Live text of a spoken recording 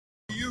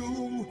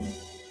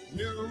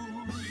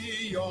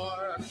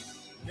York,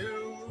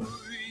 New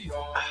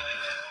York.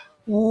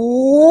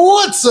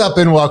 What's up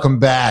and welcome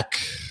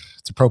back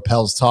to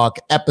Propels Talk,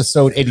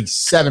 episode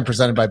 87,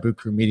 presented by Boot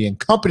Crew Media and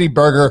Company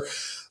Burger,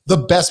 the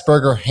best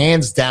burger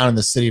hands down in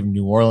the city of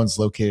New Orleans,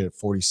 located at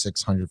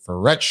 4600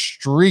 Ferret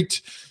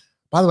Street.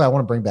 By the way, I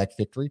want to bring back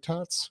Victory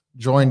Tots.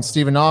 Joined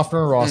Stephen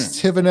Offner,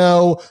 Ross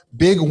Tivino.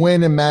 Big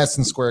win in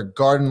Madison Square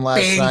Garden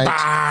last night.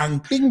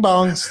 Bang! Bing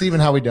bong. Stephen,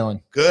 how we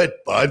doing? Good,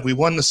 bud. We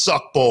won the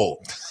Suck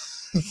Bowl.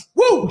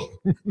 Woo!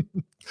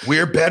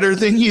 We're better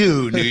than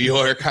you, New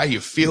York. How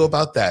you feel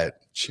about that?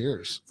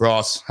 Cheers.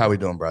 Ross, how we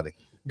doing, buddy?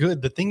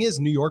 Good. The thing is,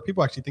 New York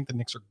people actually think the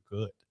Knicks are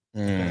good.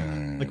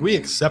 Like, we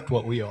accept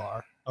what we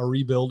are, a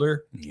rebuilder.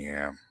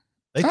 Yeah.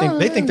 They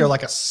think they're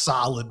like a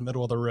solid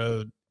middle of the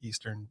road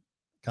Eastern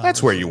Conference.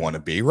 That's where you want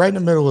to be, right in the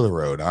middle of the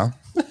road, huh?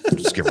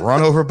 Just get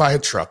run over by a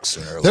truck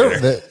sooner or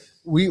later.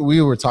 We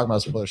were talking about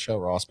this before the show,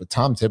 Ross, but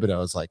Tom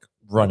Thibodeau is like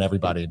run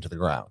everybody into the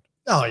ground.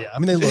 Oh yeah, I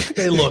mean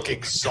they look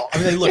exhausted. I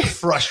mean they look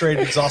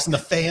frustrated, exhausted. The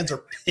fans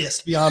are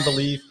pissed beyond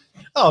belief.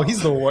 Oh,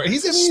 he's the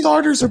worst.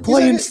 Starters are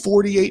playing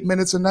 48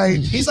 minutes a night.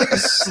 He's like a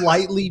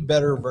slightly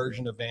better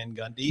version of Van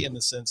Gundy in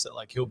the sense that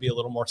like he'll be a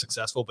little more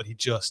successful, but he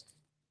just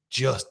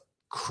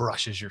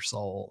crushes your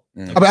soul. I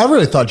mean, I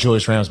really thought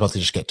Julius Randle was about to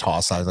just get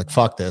tossed. I was like,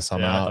 "Fuck this,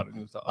 I'm out."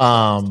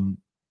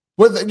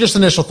 With just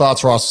initial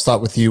thoughts, Ross, I'll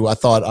start with you. I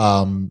thought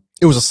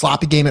it was a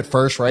sloppy game at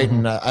first, right?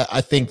 Mm-hmm. And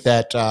I think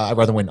that I'd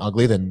rather win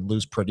ugly than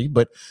lose pretty.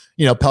 But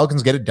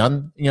Pelicans get it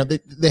done.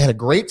 They had a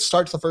great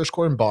start to the first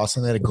quarter in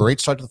Boston. They had a great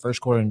start to the first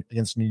quarter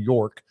against New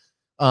York.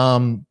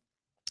 And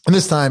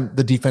this time,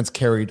 the defense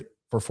carried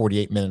for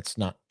 48 minutes,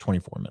 not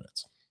 24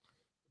 minutes.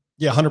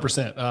 Yeah,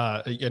 100%.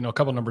 A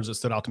couple of numbers that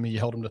stood out to me. You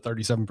held them to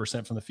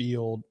 37% from the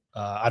field.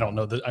 I don't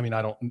know that. I mean,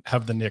 I don't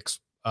have the Knicks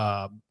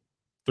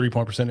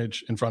 3-point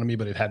percentage in front of me,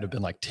 but it had to have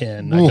been like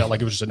 10. I felt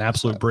like it was just an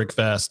absolute brick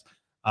fest.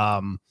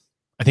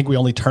 I think we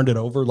only turned it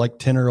over like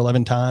 10 or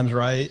 11 times,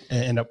 right?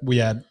 And we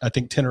had, I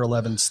think, 10 or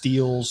 11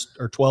 steals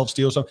or 12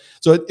 steals.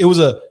 So it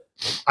was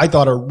I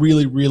thought, a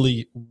really,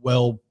 really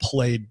well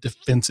played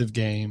defensive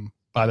game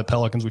by the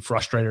Pelicans. We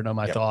frustrated them,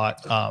 I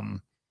thought.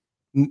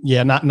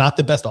 Not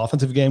the best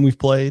offensive game we've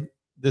played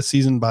this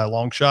season by a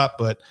long shot,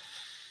 but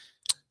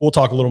we'll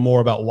talk a little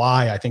more about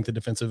why I think the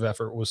defensive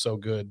effort was so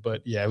good.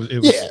 But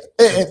it was.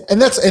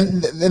 And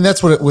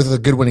that's what with a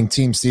good winning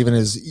team, Stephen,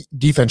 is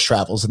defense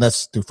travels, and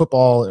that's through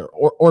football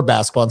or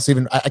basketball. And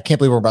Stephen, I can't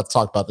believe we're about to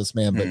talk about this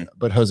man,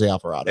 but Jose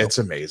Alvarado. It's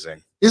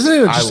amazing.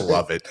 Isn't it? I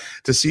love it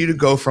to see you to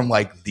go from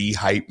like the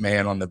hype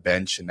man on the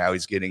bench, and now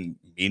he's getting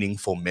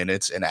meaningful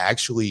minutes. And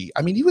actually,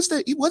 I mean, he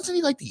wasn't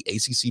he like the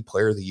ACC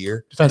Player of the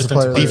Year, Defensive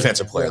Player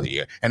of the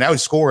Year, and now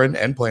he's scoring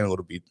and playing a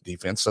little bit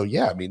defense. So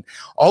yeah, I mean,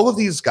 all of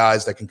these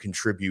guys that can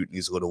contribute in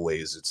these little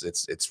ways,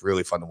 it's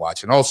really fun to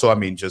watch. And also, I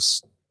mean,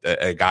 just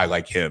a guy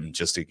like him,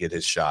 just to get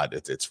his shot,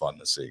 it's fun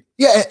to see.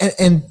 Yeah,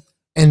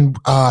 and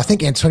I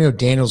think Antonio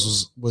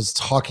Daniels was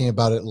talking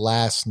about it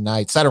last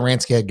night.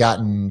 Satoransky had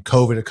gotten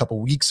COVID a couple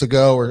weeks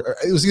ago, or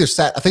it was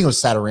I think it was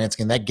Satoransky,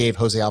 and that gave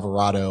Jose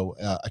Alvarado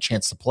a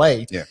chance to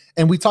play. Yeah.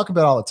 And we talk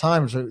about it all the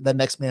time, that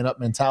next man up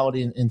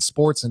mentality in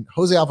sports, and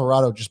Jose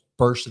Alvarado just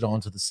bursted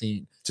onto the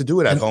scene. To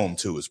do it at home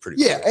too is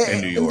pretty cool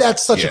in New York. And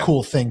that's such a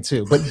cool thing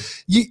too. But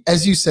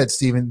as you said,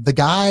 Stephen, the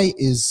guy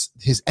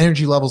his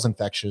energy level's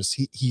infectious.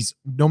 He's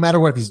no matter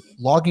what, if he's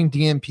logging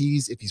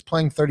DMPs, if he's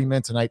playing 30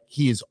 minutes a night,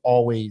 he is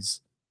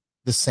always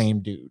the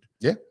same dude.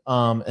 Yeah.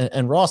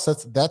 And Ross,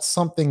 that's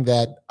something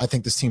that I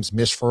think this team's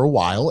missed for a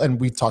while. And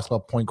we talked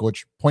about point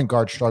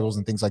guard struggles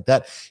and things like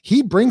that.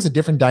 He brings a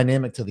different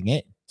dynamic to the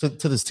game, to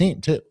this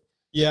team too.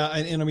 Yeah.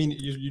 And I mean,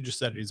 you just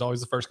said it. He's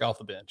always the first guy off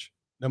the bench.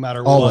 No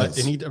matter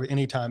Always. what,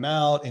 any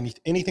timeout,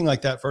 anything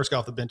like that, first guy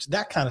off the bench,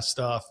 that kind of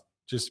stuff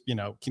just,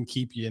 can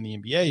keep you in the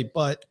NBA.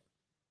 But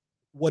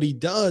what he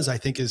does, I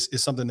think, is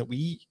something that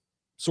we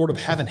sort of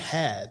haven't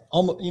had.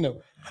 Almost,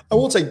 I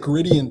won't say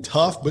gritty and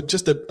tough, but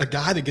just a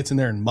guy that gets in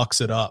there and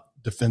mucks it up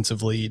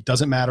defensively. It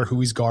doesn't matter who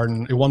he's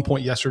guarding. At one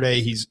point yesterday,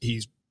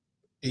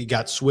 he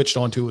got switched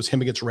onto. It was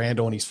him against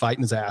Randall, and he's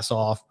fighting his ass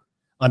off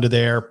under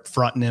there,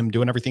 fronting him,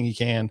 doing everything he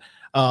can.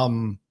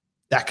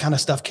 That kind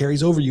of stuff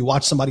carries over. You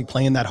watch somebody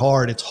playing that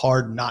hard, it's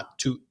hard not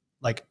to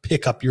like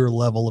pick up your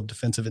level of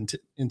defensive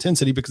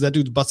intensity because that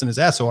dude's busting his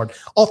ass so hard.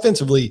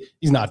 Offensively,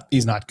 he's not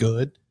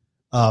good.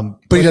 But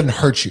he doesn't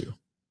hurt you.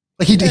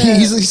 Like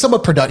he's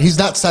somewhat productive. He's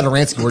not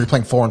Satoransky where you're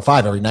playing 4 and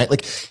 5 every night.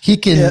 Like he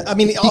can,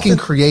 he can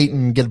create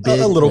and get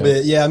a little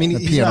bit. Yeah. I mean,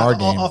 he's not,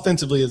 game.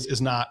 Offensively is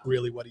not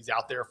really what he's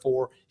out there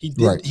for. He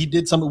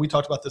did something. We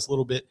talked about this a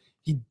little bit.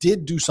 He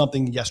did do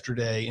something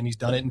yesterday, and he's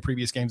done it in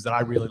previous games that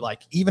I really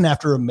like. Even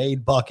after a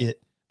made bucket,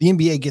 the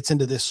NBA gets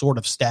into this sort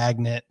of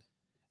stagnant,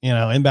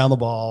 inbound the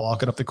ball,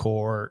 walk it up the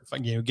court,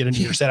 get into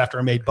your set after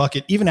a made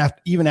bucket. Even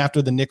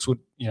after the Knicks would,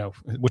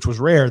 which was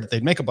rare that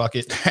they'd make a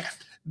bucket,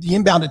 the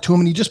inbound it to him,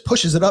 and he just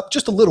pushes it up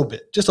just a little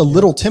bit, just a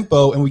little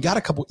tempo. And we got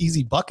a couple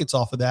easy buckets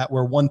off of that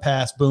where one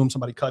pass, boom,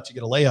 somebody cuts, you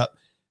get a layup.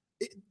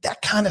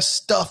 that kind of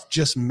stuff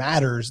just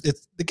matters.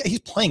 He's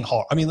playing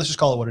hard. I mean, let's just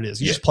call it what it is.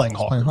 He's just playing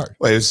hard.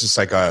 Well, it's just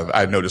like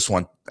I noticed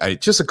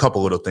just a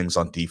couple little things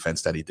on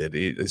defense that he did.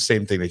 The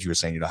same thing that you were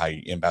saying, how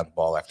you inbound the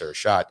ball after a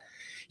shot.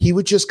 He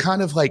would just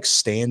kind of like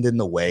stand in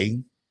the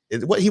way.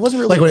 He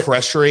wasn't really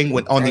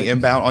pressuring on the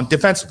inbound on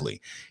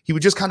defensively. He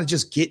would just kind of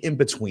just get in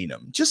between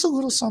them. Just a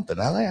little something.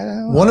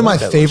 One of my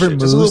favorite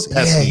moves. He's a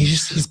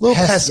little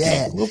pesky.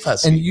 A little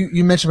pesky. And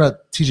you mentioned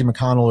about TJ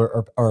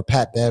McConnell or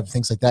Pat Bev,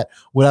 things like that.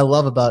 What I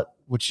love about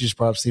what you just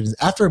brought up, Stevens,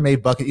 after a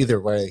made bucket, either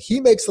where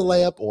he makes the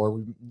layup or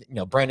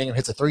Brandon Ingram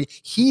hits a three,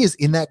 he is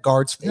in that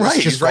guard's face.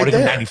 Right, just right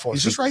there. 94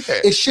 He's just right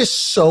there. It's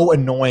just so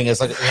annoying. It's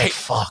like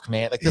fuck,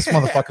 man. Like this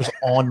motherfucker's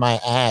on my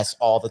ass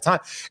all the time.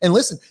 And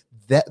listen,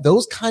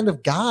 those kind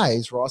of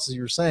guys, Ross, as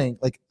you were saying,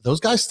 like those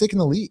guys stick in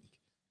the league.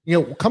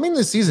 Coming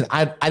this season,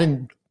 I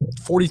didn't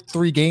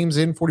 44 games,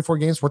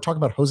 we're talking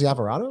about Jose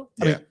Alvarado.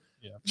 I mean,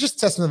 just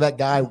testing to that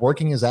guy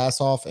working his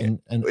ass off, and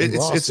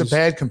it's a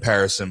bad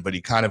comparison, but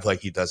he kind of like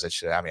he does that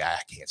shit. I mean, I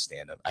can't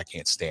stand him. I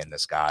can't stand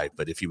this guy.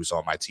 But if he was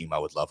on my team, I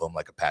would love him,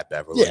 like a Pat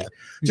Beverly. Yeah.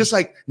 Just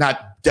like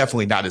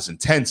definitely not as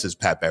intense as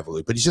Pat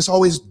Beverly, but he's just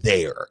always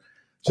there.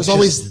 Just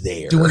always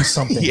there, doing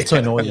something to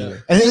annoy you.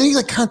 And then he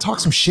like kind of talked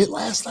some shit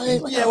last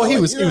night. Like, he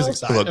was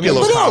excited. A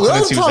little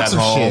confidence. He was at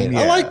home.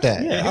 I like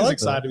that. Yeah, he was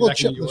excited to be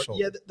back in New York.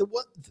 Yeah,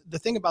 the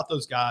thing about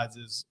those guys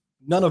is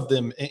none of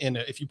them,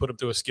 if you put them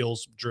through a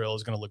skills drill,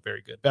 is going to look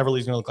very good.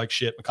 Beverly's going to look like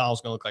shit.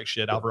 McConnell's going to look like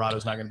shit.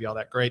 Alvarado's not going to be all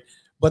that great.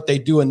 But they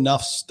do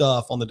enough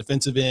stuff on the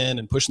defensive end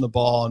and pushing the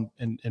ball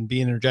and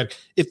being energetic.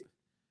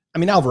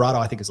 Alvarado,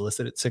 I think, is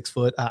listed at 6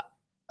 foot.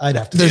 I'd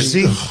have to. Is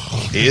he?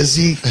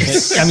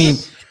 I mean,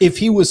 if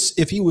he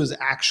was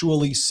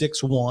actually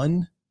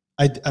 6'1",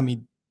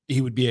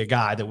 he would be a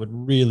guy that would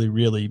really,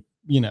 really,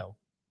 be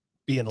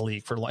in the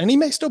league for long, and he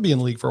may still be in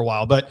the league for a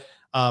while. But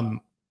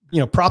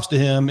props to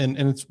him. And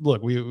it's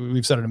look,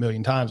 we've said it a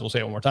million times. We'll say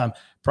it one more time.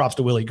 Props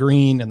to Willie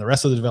Green and the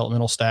rest of the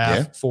developmental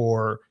staff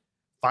for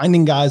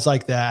finding guys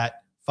like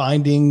that,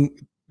 finding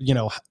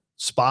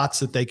spots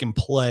that they can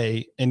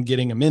play and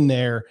getting them in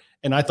there.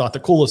 And I thought the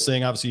coolest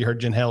thing, obviously you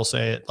heard Jen Hale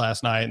say it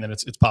last night, and then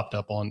it's popped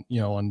up on,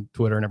 on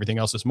Twitter and everything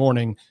else this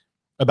morning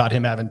about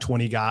him having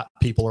 20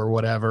 people or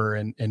whatever,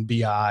 and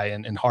BI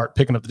and Hart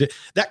picking up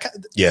that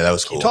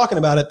was cool. Talking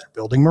about it. They're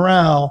building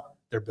morale.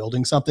 They're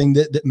building something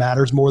that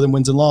matters more than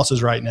wins and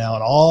losses right now.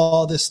 And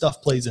all this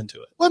stuff plays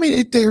into it. Well, I mean,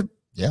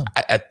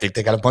 I think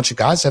they got a bunch of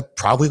guys that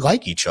probably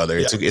like each other.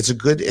 Yeah.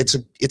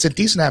 It's a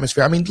decent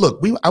atmosphere. I mean,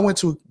 look, I went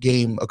to a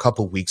game a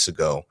couple of weeks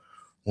ago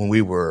when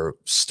we were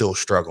still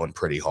struggling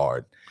pretty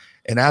hard.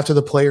 And after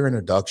the player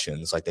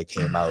introductions, like they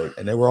came out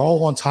and they were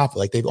all on top.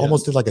 Like they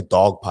almost did like a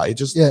dog pie. It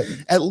just,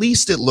 at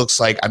least it looks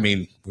like,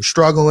 we're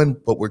struggling,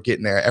 but we're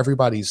getting there.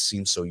 Everybody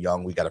seems so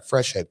young. We got a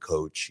fresh head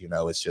coach.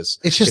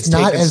 It's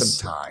not as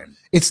some time.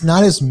 It's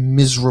not as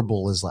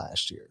miserable as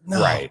last year.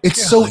 No. Right.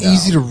 It's so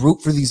easy to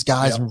root for these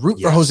guys and root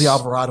for Jose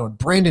Alvarado and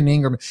Brandon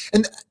Ingram.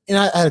 And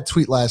I had a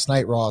tweet last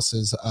night, Ross,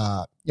 is,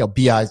 BI,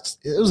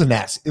 it was a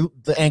nasty,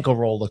 the ankle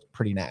roll looked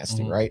pretty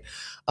nasty, right?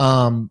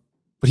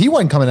 But he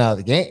wasn't coming out of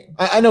the game.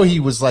 I know he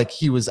was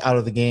out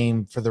of the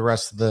game for the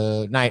rest of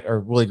the night, or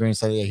Willie Green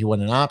said he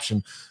wasn't an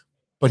option,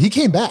 but he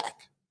came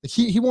back.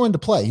 He wanted to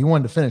play. He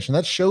wanted to finish. And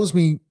that shows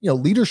me,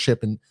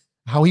 leadership and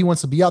how he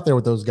wants to be out there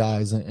with those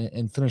guys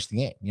and finish the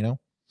game,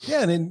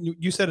 Yeah. And then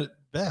you said it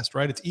best,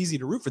 right? It's easy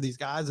to root for these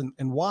guys.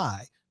 And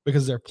why?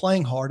 Because they're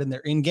playing hard and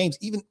they're in games.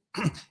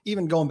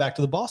 Even going back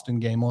to the Boston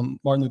game on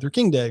Martin Luther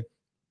King Day,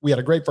 we had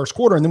a great first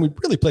quarter and then we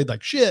really played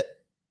like shit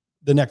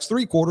the next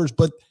 3 quarters,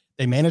 but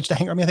they managed to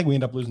hang. I think we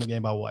ended up losing the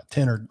game by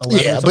 10 or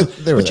 11. Yeah,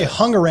 but you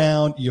hung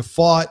around, you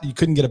fought, you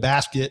couldn't get a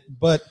basket.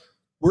 But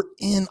we're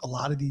in a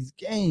lot of these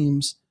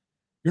games.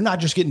 You're not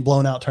just getting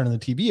blown out, turning the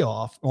TV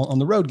off on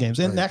the road games.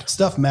 And that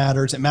stuff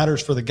matters. It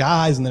matters for the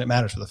guys, and then it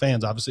matters for the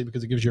fans, obviously,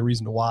 because it gives you a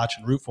reason to watch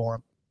and root for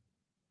them.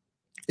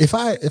 If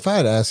I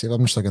had to ask you,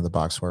 I'm just looking at the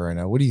box score right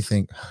now. What do you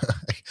think?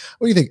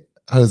 What do you think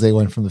Jose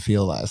went from the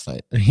field last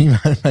night? He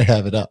might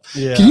have it up.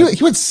 Yeah.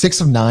 He went 6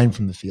 of 9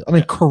 from the field.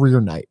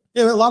 Career night.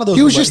 Yeah, a lot of those.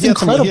 He was just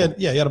incredible.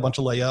 He had a bunch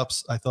of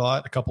layups, I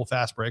thought, a couple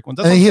fast break ones.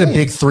 And he hit a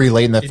big 3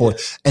 late in that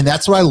fourth. And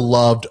that's what I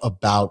loved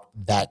about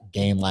that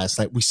game last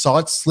night. We saw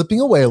it slipping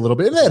away a little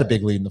bit. And they had a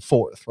big lead in the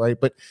fourth, right?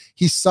 But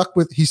he stuck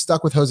with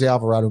Jose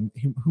Alvarado,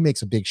 who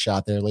makes a big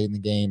shot there late in the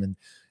game. And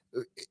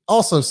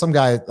also some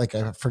guy, like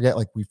I forget,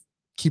 like we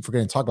keep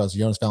forgetting to talk about, is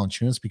Jonas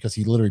Valanciunas, because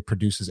he literally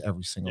produces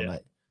every single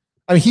night.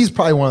 He's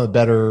probably one of the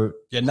better.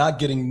 Yeah, not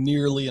getting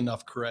nearly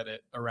enough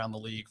credit around the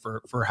league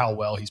for how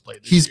well he's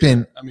played. He's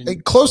been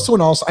close to an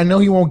all-star. I know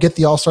he won't get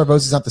the all-star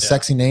votes. He's not the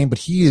sexy name, but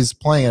he is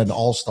playing at an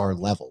all-star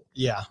level.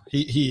 Yeah,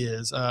 he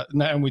is.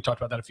 And we talked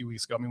about that a few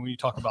weeks ago. When you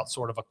talk about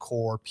sort of a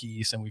core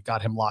piece, and we've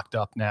got him locked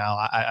up now,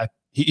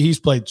 he's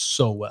played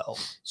so well.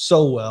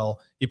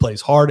 He plays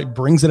hard. He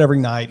brings it every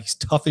night. He's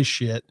tough as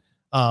shit.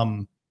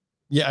 A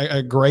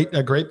great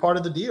part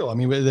of the deal.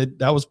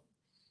 That was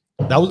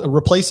that was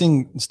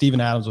replacing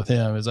Steven Adams with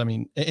him is, I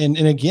mean, and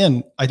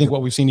again, I think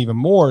what we've seen even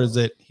more is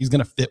that he's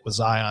going to fit with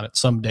Zion at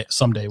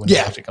someday when he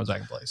actually comes back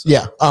and plays. So.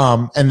 Yeah.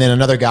 And then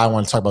another guy I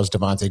want to talk about is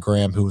Devontae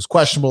Graham, who was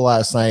questionable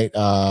last night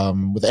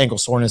with ankle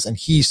soreness, and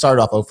he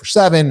started off 0 for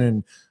 7.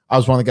 And I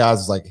was one of the guys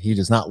who's like, he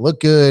does not look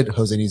good.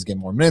 Jose needs to get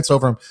more minutes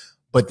over him,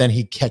 but then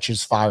he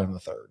catches fire in the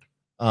third.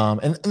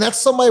 And that's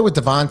somebody with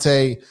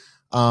Devontae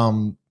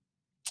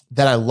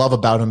that I love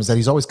about him is that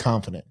he's always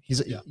confident.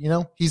 He's,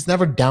 he's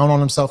never down on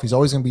himself. He's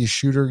always going to be a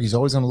shooter. He's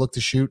always going to look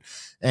to shoot.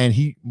 And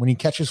when he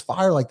catches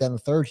fire like that in the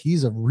third,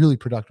 he's a really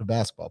productive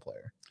basketball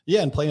player.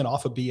 Yeah. And playing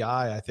off of BI,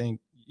 I think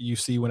you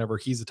see whenever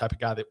he's the type of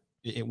guy that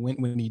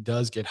when he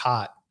does get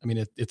hot, I mean,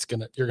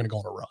 you're going to go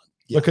on a run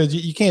because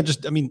you can't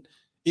just, I mean,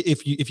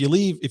 if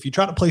you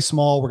try to play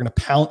small, we're going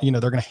to pound, they're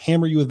going to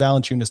hammer you with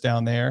Valanciunas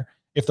down there.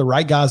 If the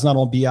right guy's not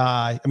on BI,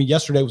 I mean,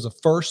 yesterday was the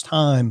first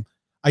time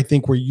I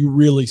think where you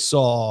really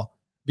saw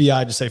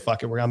BI just say,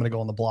 fuck it, I'm going to go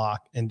on the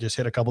block and just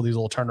hit a couple of these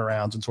little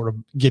turnarounds and sort of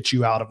get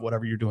you out of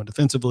whatever you're doing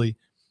defensively.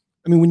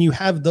 I mean, when you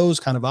have those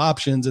kind of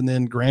options and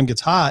then Graham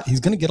gets hot, he's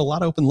going to get a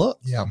lot of open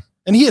looks. Yeah.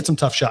 And he had some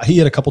tough shots. He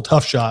had a couple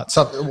tough shots.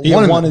 One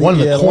in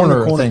the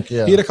corner, I think.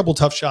 Yeah. He had a couple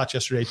tough shots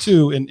yesterday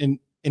too. And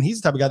he's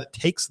the type of guy that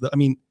takes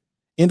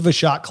end of a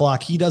shot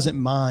clock. He doesn't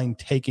mind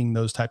taking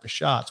those type of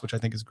shots, which I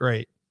think is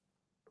great.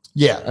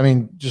 Yeah. I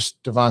mean,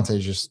 just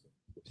Devontae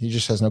he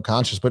just has no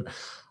conscience. But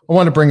I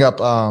want to bring up,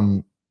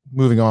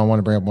 moving on, I want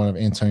to bring up one of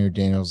Antonio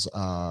Daniels'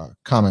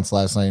 comments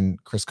last night in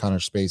Chris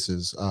Connor's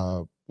Spaces.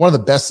 One of the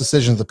best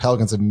decisions the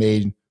Pelicans have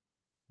made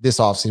this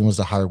offseason was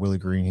to hire Willie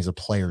Green. He's a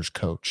player's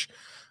coach.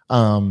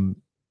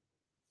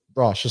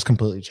 Ross just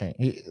completely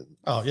changed.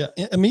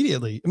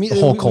 Immediately. I mean, the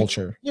whole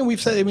culture. We've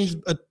said, I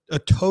mean, a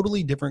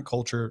totally different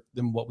culture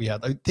than what we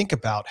had. Like, think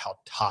about how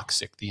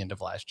toxic the end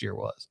of last year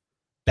was.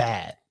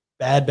 Bad.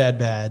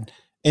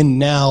 And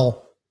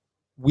now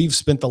we've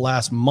spent the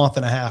last month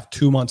and a half,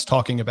 2 months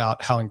talking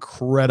about how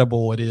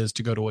incredible it is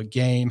to go to a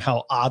game,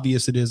 how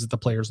obvious it is that the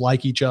players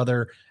like each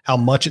other, how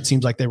much it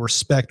seems like they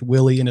respect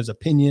Willie and his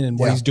opinion and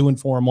what he's doing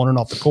for him on and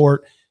off the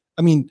court.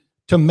 I mean,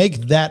 to make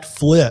that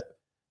flip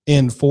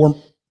in 4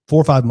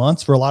 or 5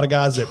 months for a lot of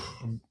guys that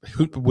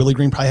Willie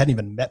Green probably hadn't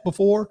even met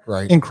before.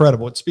 Right.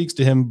 Incredible. It speaks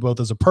to him both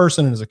as a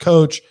person and as a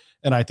coach.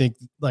 And I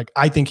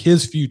think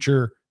his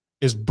future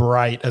is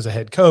bright as a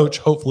head coach.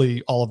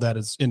 Hopefully all of that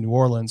is in New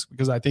Orleans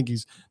because I think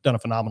he's done a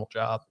phenomenal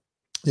job.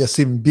 Yeah.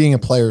 Stephen, being a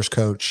player's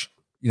coach,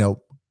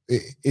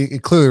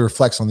 it clearly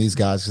reflects on these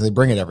guys because they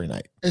bring it every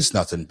night. It's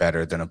nothing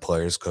better than a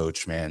player's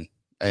coach, man.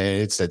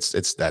 It's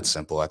that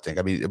simple, I think.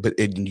 I mean, but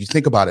you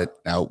think about it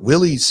now,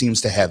 Willie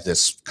seems to have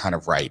this kind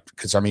of right.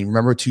 Because, I mean,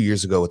 remember 2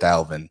 years ago with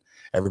Alvin,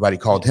 everybody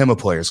called him a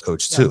player's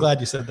coach too. I'm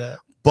glad you said that.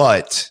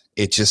 But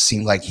it just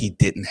seemed like he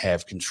didn't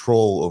have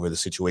control over the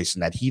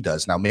situation that he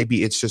does. Now,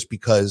 maybe it's just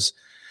because,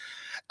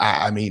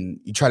 I mean,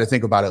 you try to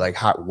think about it like,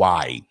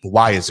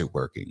 why is it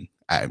working?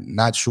 I'm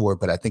not sure,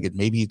 but I think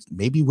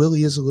maybe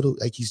Willie is a little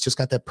like he's just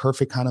got that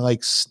perfect kind of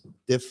like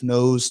stiff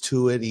nose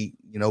to it. He,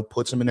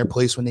 puts them in their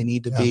place when they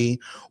need to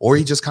be, or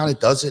he just kind of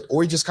does it,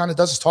 or he just kind of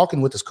does his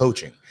talking with his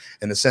coaching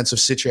in the sense of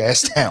sit your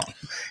ass down,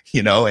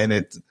 and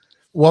it.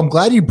 Well, I'm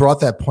glad you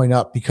brought that point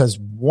up because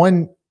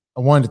one,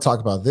 I wanted to talk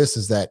about this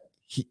is that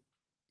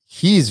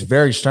he's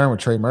very stern with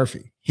Trey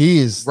Murphy. He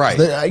is right.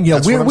 We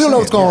don't know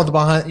what's going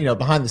on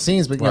behind the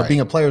scenes, but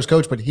being a player's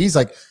coach, but he's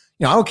like,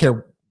 I don't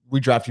care. We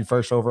draft you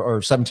first over or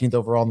 17th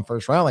overall in the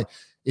first round. Like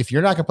if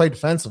you're not going to play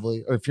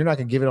defensively or if you're not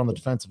going to give it on the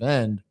defensive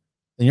end,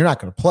 then you're not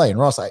going to play. And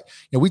Ross,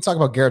 we talk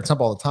about Garrett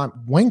Temple all the time.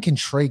 When can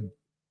Trey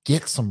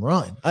get some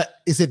run?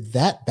 Is it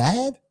that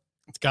bad?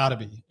 It's gotta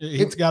be.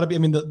 It's gotta be. I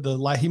mean,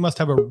 he must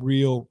have a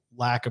real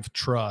lack of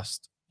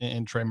trust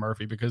in Trey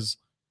Murphy because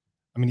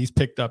I mean, he's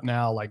picked up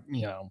now,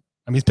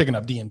 he's picking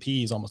up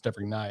DNPs almost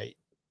every night.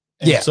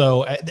 And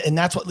so, and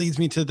that's what leads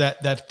me to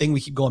that thing we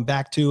keep going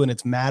back to. And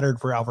it's mattered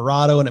for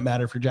Alvarado and it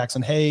mattered for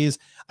Jackson Hayes.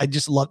 I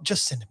just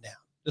send him down.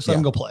 Just let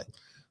him go play.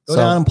 Go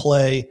down and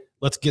play.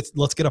 Let's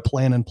get a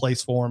plan in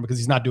place for him because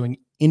he's not doing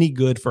any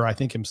good for, I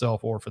think,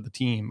 himself or for the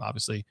team,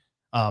 obviously.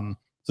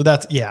 So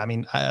that's, I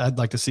mean, I'd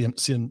like to see him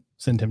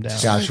send him down.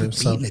 Gotcha.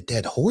 Beating a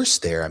dead horse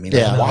there. I mean,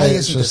 why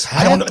isn't this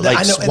happening?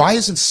 Why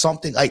isn't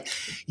something like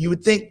you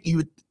would think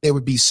there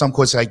would be some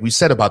question like we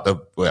said about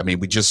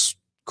we just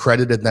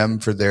credited them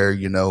for their,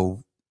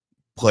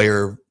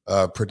 player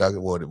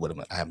productive. What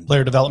am I?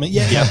 Player development.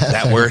 Yeah.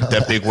 That word,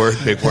 that big word.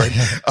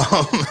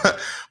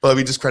 But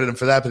we just credit them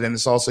for that. But then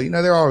it's also,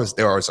 there are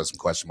always some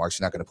question marks.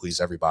 You're not going to please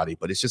everybody,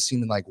 but it's just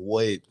seeming like,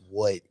 what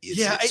is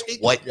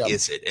it? What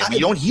is it? And we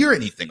don't hear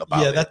anything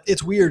about it.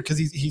 It's weird because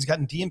he's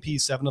gotten DNP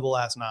 7 of the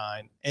last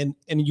 9. And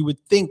you would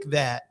think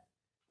that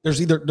there's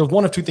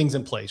one of two things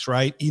in place,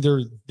 right?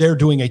 Either they're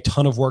doing a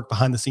ton of work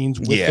behind the scenes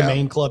with the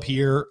main club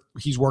here.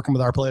 He's working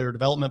with our player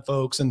development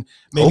folks, and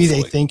maybe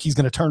they think he's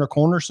going to turn a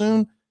corner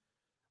soon.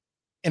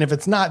 And if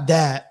it's not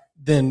that,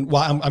 then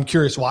I'm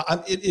curious why.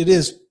 It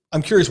is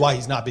I'm curious why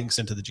he's not being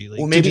sent to the G League.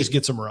 Well, maybe just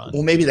get some run.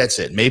 Well, maybe that's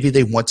it. Maybe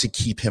they want to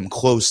keep him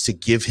close to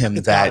give him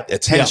that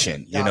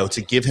attention,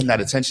 to give him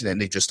that attention, and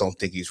they just don't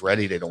think he's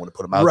ready. They don't want to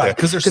put him out there.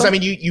 Because I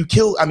mean, you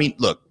kill. I mean,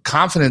 look,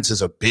 confidence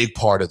is a big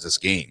part of this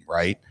game,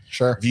 right?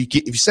 Sure. If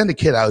you send a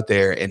kid out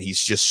there and he's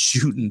just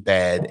shooting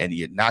bad and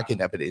you're not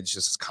getting up, it's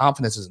just his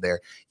confidence isn't there.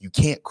 You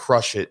can't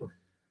crush it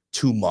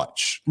too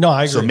much. No,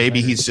 I agree. So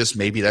maybe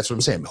maybe that's what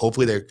I'm saying.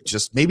 Hopefully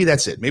maybe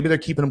that's it. Maybe they're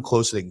keeping him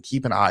close so they can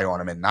keep an eye on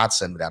him and not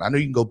send him down. I know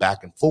you can go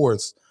back and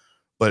forth,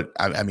 but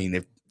I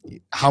mean,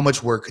 how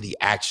much work could he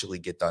actually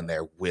get done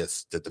there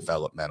with the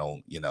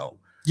developmental, Yeah,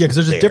 because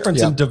there's a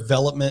difference in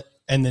development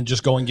and then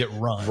just go and get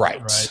run.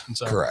 Right. And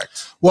so,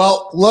 correct.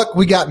 Well, look,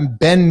 we got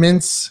Ben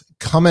Mintz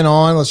coming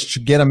on. Let's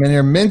get him in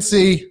here.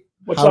 Mincy.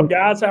 What's up,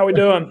 guys? How we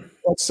doing?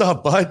 What's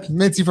up, bud?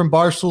 Mincy from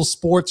Barstool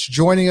Sports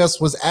joining us,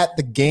 was at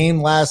the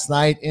game last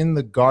night in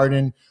the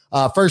Garden.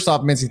 First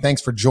off, Mincy,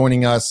 thanks for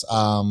joining us.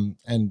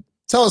 And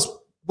tell us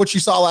what you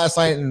saw last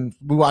night, and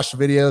we watched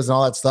the videos and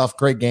all that stuff.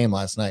 Great game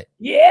last night.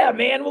 Yeah,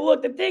 man. Well,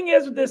 look, the thing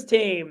is with this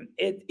team,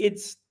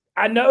 it's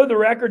I know the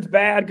record's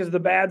bad because of the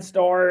bad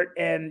start,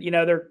 and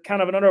they're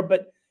kind of an under,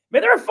 but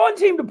man, they're a fun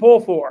team to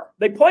pull for.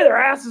 They play their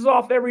asses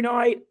off every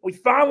night. We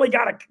finally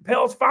got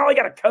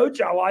a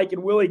coach I like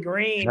in Willie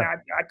Green.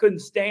 Sure. I couldn't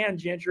stand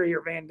Gentry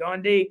or Van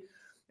Gundy.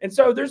 And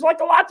so there's like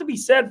a lot to be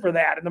said for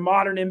that in the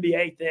modern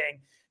NBA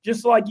thing.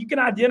 Just like you can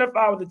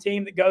identify with a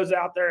team that goes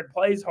out there and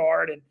plays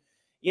hard. And,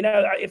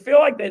 I feel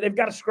like they've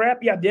got a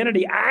scrappy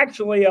identity. I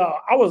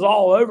was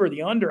all over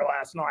the under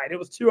last night. It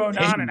was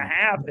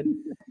 209.5. And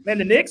man,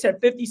 the Knicks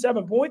had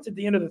 57 points at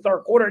the end of the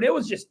third quarter. And it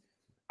was just,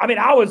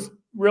 I was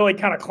really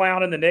kind of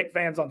clowning the Knicks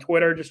fans on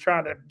Twitter, just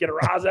trying to get a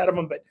rise out of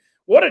them. But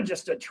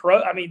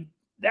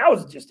that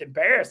was just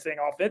embarrassing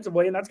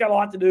offensively. And that's got a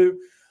lot to do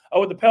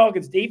with the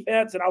Pelicans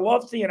defense. And I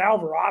love seeing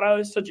Alvarado.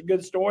 It's such a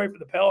good story for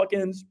the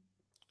Pelicans.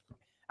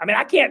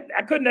 I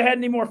couldn't have had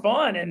any more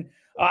fun. And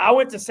I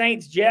went to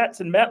Saints,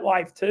 Jets, and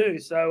MetLife too.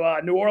 So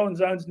New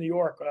Orleans owns New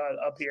York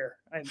up here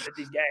at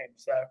these games.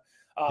 So,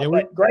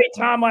 but great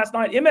time last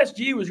night.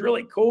 MSG was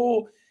really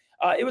cool.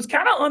 It was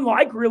kind of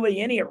unlike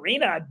really any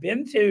arena I'd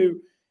been to.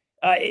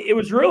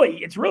 It's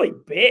really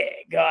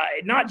big.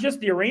 Not just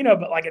the arena,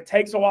 but like it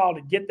takes a while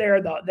to get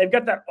there. They've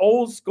got that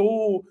old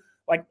school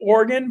like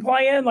organ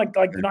playing, like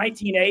the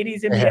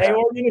 1980s NBA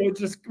organ,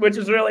 which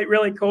is really,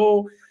 really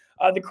cool.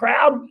 The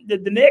crowd, the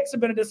Knicks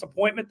have been a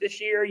disappointment this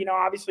year.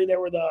 Obviously they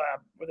were the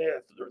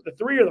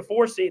 3 or the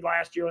 4 seed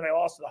last year when they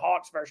lost to the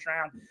Hawks first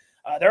round.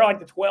 They're like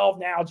the 12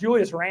 now.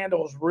 Julius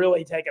Randle's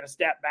really taken a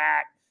step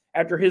back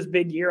after his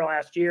big year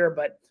last year,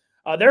 but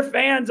their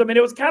fans,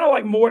 it was kind of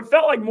like it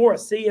felt like more a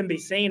see and be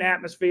seen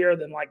atmosphere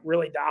than like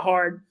really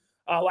diehard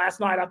last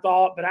night, I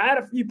thought. But I had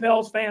a few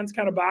Pels fans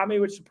kind of by me,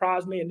 which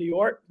surprised me in New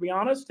York, to be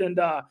honest. And,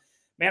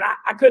 man,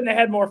 I couldn't have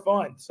had more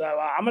fun. So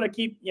I'm going to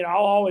keep, I'll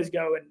always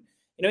go. And,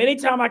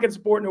 anytime I can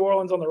support New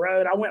Orleans on the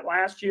road. I went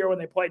last year when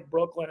they played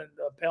Brooklyn and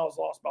the Pels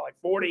lost by like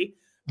 40.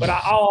 But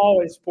I'll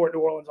always support New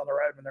Orleans on the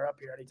road when they're up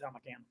here anytime I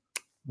can.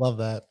 Love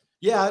that.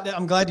 Yeah,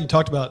 I'm glad you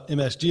talked about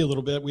MSG a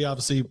little bit. We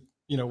obviously –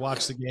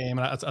 watch the game.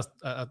 And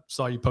I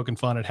saw you poking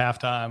fun at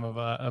halftime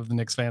of the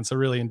Knicks fans. So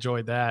really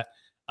enjoyed that.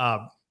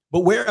 But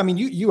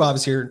you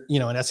obviously are,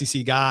 an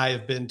SEC guy,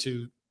 have been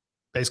to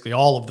basically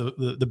all of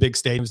the big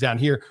stadiums down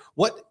here.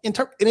 And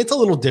it's a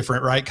little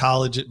different, right?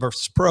 College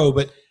versus pro,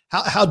 but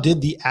how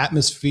did the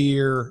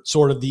atmosphere,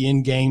 sort of the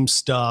in-game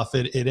stuff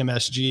at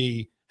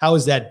MSG, how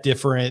is that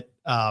different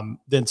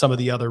than some of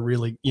the other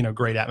really,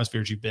 great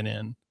atmospheres you've been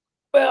in?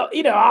 Well,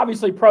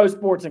 obviously pro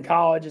sports in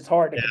college, it's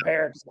hard to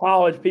compare. Because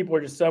college, people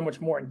are just so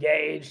much more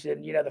engaged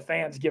and, the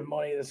fans give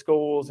money to the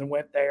schools and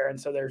went there. And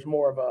so there's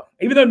more of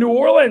even though New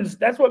Orleans,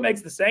 that's what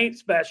makes the Saints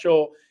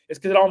special, is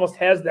because it almost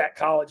has that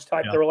college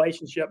type, the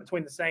relationship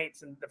between the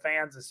Saints and the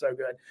fans is so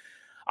good.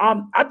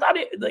 I thought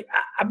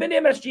I've been to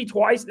MSG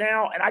twice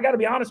now, and I got to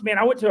be honest, man,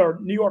 I went to a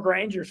New York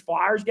Rangers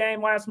Flyers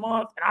game last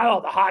month, and I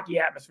thought the hockey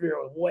atmosphere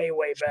was way,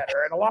 way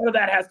better. And a lot of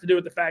that has to do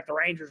with the fact the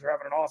Rangers are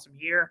having an awesome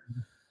year.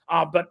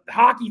 But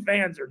hockey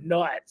fans are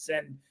nuts.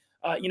 And,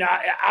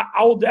 I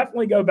will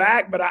definitely go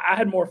back, but I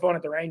had more fun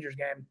at the Rangers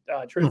game,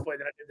 truthfully,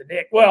 than I did the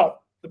Knicks.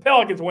 Well, the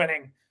Pelicans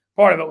winning,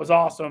 part of it was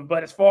awesome.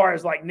 But as far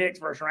as like Knicks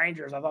versus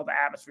Rangers, I thought the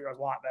atmosphere was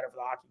a lot better for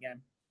the hockey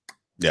game.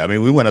 Yeah,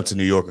 we went up to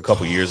New York a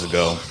couple years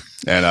ago,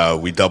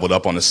 and we doubled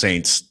up on the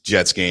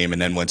Saints-Jets game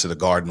and then went to the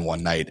Garden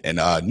one night.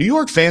 And New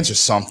York fans are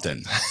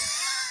something.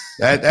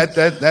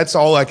 That's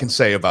all I can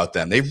say about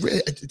them. They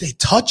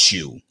touch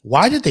you.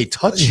 Why did they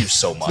touch you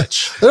so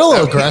much? They're a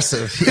little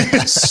aggressive.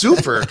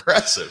 Super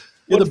aggressive.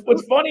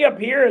 What's funny up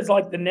here is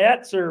like the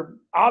Nets are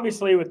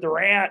obviously with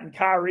Durant and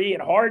Kyrie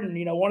and Harden,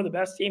 one of the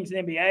best teams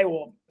in the NBA.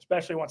 Well,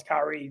 especially once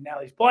Kyrie, now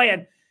he's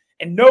playing,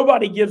 and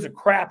nobody gives a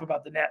crap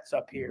about the Nets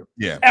up here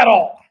at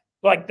all.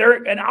 Like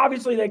and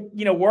obviously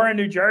they, were in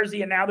New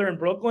Jersey and now they're in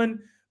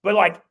Brooklyn. but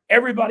like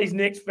everybody's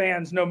Knicks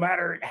fans, no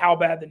matter how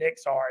bad the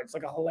Knicks are. It's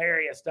like a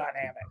hilarious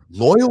dynamic.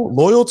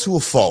 Loyal to a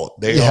fault.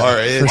 They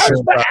are. You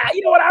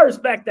know what? I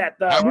respect that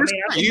though. I think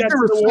that's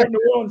the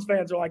New Orleans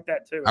fans are like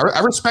that too.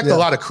 I respect a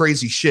lot of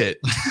crazy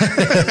shit.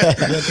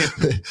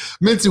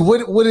 Mintu,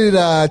 what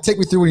did take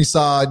me through when you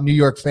saw New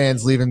York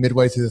fans leaving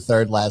midway through the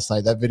third last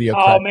night? That video.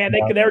 Oh man,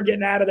 they were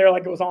getting out of there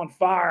like it was on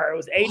fire. It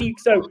was 80.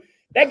 So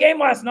that game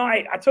last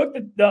night, I took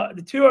the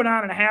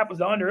 209.5 was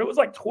the under. It was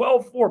like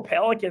 12-4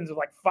 Pelicans with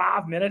like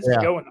 5 minutes to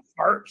go in the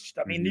first.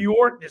 I mean, New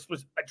York just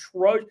was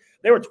atrocious.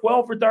 They were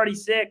 12 for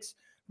 36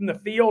 from the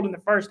field in the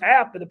first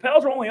half, but the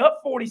Pels were only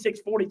up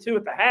 46-42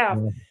 at the half.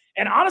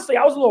 And honestly,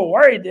 I was a little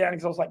worried then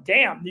because I was like,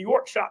 damn, New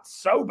York shot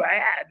so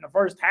bad in the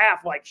first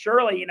half. Like,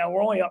 surely,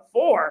 we're only up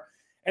 4.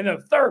 And then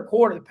the third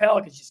quarter, the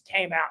Pelicans just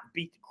came out and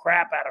beat the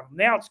crap out of them.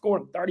 They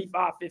outscored them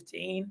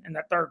 35-15 in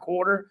that third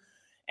quarter.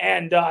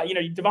 And,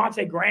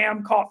 Devontae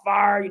Graham caught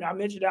fire. I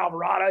mentioned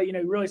Alvarado.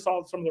 You really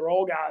saw some of the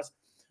role guys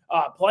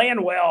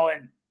playing well.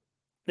 And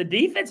the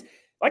defense,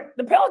 like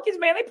the Pelicans,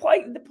 man, they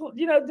play,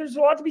 there's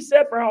a lot to be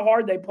said for how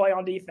hard they play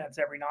on defense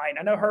every night.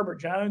 I know Herbert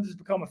Jones has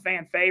become a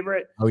fan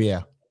favorite. Oh,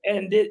 yeah.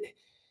 And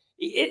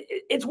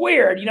it's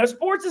weird.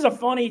 Sports is a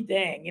funny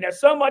thing.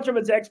 So much of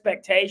it's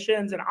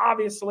expectations. And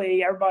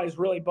obviously, everybody's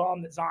really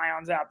bummed that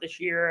Zion's out this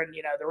year. And,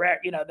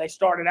 they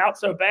started out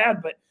so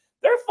bad, but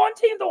they're a fun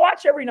team to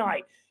watch every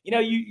night.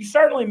 You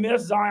certainly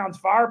miss Zion's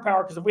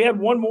firepower because if we had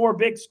one more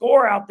big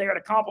score out there to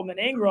complement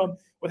Ingram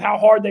with how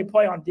hard they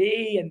play on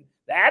D and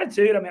the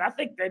attitude, I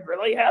think they'd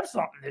really have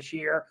something this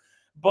year.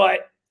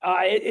 But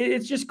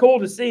it's just cool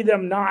to see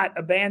them not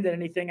abandon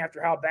anything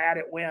after how bad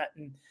it went.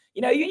 And,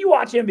 you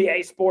watch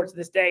NBA sports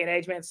this day and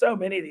age, man, so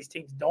many of these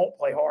teams don't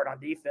play hard on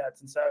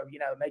defense. And so,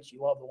 it makes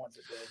you love the ones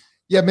that do.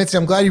 Yeah, Mitzi,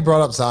 I'm glad you brought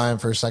up Zion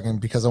for a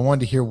second because I wanted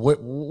to hear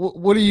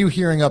what are you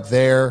hearing up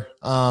there?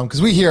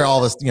 Because we hear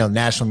all this,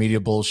 national media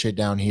bullshit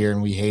down here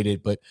and we hate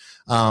it. But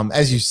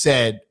as you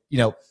said,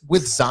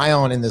 with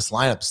Zion in this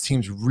lineup, this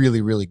team's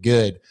really, really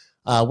good.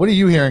 What are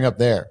you hearing up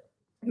there?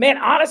 Man,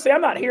 honestly,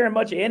 I'm not hearing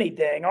much of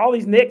anything. All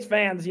these Knicks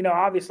fans,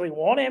 obviously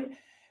want him.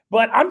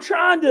 But I'm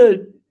trying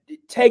to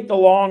take the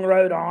long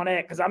road on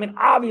it because,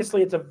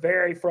 obviously it's a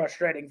very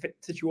frustrating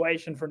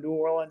situation for New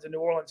Orleans and New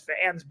Orleans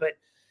fans. But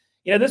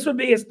this would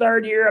be his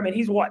third year.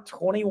 He's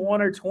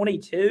 21 or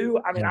 22.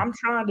 I'm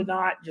trying to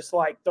not just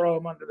like throw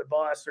him under the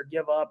bus or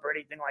give up or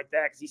anything like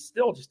that because he's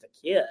still just a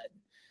kid.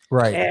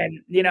 Right.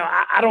 And,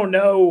 I don't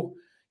know,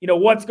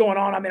 what's going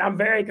on. I'm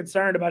very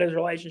concerned about his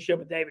relationship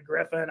with David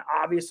Griffin,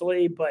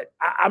 obviously, but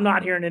I'm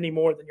not hearing any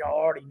more than y'all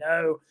already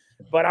know.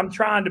 But I'm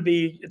trying to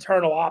be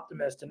eternal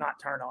optimist and not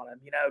turn on him,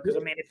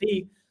 because, if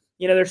he,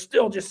 there's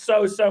still just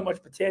so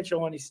much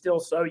potential and he's still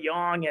so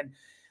young. And,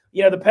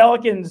 the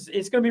Pelicans,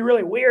 it's going to be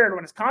really weird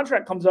when his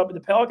contract comes up and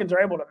the Pelicans are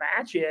able to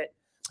match it,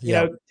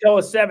 till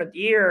his 7th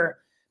year.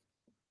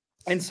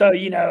 And so,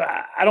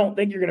 I don't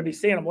think you're going to be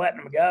seeing him letting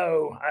him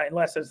go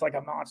unless it's like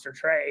a monster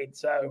trade.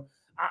 So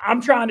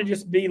I'm trying to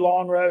just be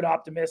long road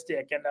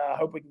optimistic and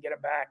hope we can get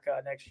him back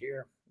next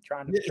year.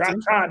 Trying to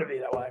be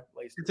that way, at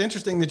least. It's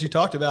interesting that you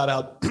talked about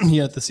how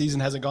the season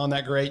hasn't gone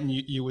that great, and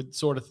you would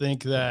sort of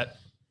think that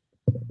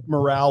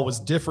morale was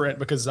different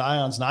because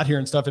Zion's not here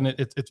and stuff. And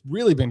it's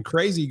really been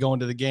crazy going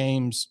to the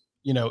games,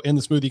 in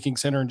the Smoothie King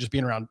Center and just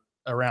being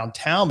around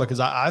town because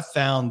I've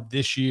found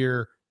this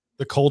year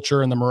the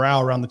culture and the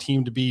morale around the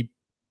team to be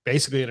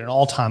basically at an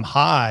all-time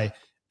high.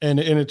 And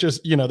it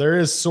just, there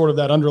is sort of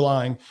that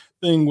underlying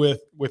thing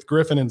with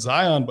Griffin and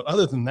Zion. But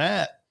other than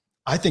that,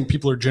 I think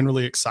people are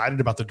generally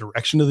excited about the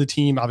direction of the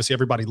team. Obviously,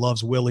 everybody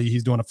loves Willie.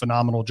 He's doing a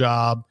phenomenal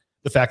job.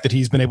 The fact that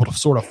he's been able to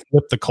sort of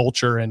flip the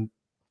culture in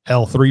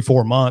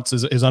 3-4 months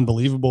is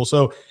unbelievable.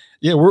 So,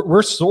 yeah,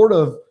 we're sort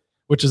of,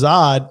 which is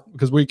odd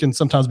because we can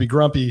sometimes be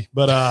grumpy,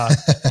 but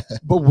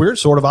we're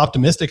sort of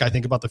optimistic, I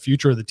think, about the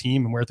future of the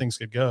team and where things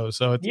could go.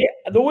 So,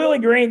 the Willie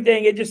Green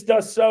thing, it just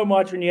does so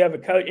much when you have a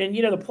coach. And,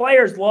 the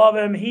players love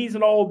him. He's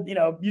an old,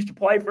 used to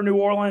play for New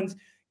Orleans,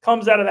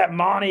 comes out of that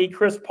Monty,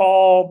 Chris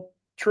Paul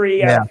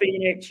tree out of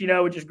Phoenix,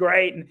 which is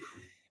great. And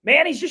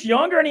man, he's just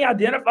younger and he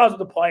identifies with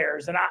the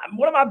players. And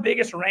one of my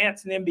biggest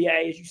rants in the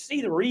NBA is you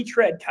see the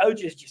retread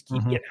coaches just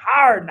keep getting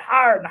hired and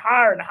hired and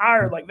hired and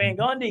hired, like Van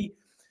Gundy.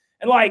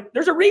 And like,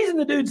 there's a reason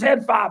the dude's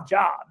had 5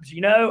 jobs,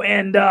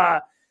 and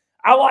I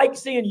like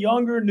seeing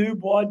younger, new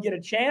blood get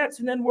a chance.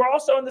 And then we're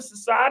also in the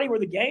society where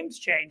the game's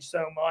changed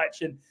so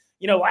much. And,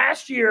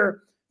 last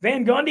year,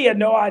 Van Gundy had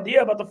no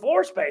idea about the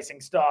floor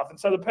spacing stuff. And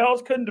so the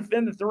Pels couldn't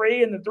defend the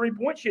 3 and the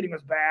 3-point shooting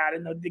was bad.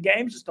 And the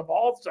game's just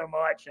evolved so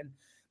much. And,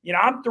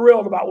 I'm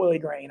thrilled about Willie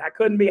Green. I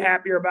couldn't be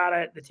happier about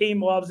it. The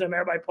team loves him.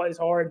 Everybody plays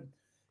hard.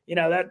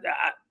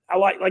 I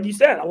like you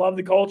said, I love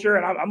the culture.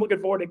 And I'm looking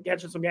forward to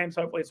catching some games,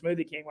 hopefully at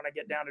Smoothie King when I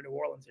get down to New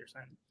Orleans here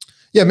soon.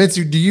 Yeah,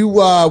 Mitsu, do you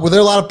were there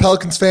a lot of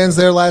Pelicans fans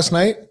there last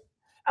night?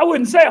 I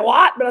wouldn't say a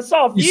lot, but I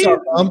saw a few. You saw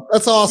some?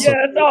 That's awesome.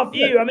 Yeah, I saw a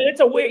few. It's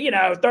a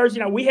weird,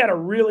 Thursday, we had a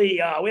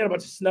really, we had a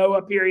bunch of snow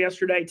up here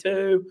yesterday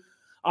too.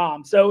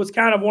 So it was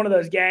kind of one of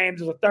those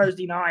games. It was a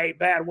Thursday night,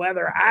 bad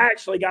weather. I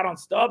actually got on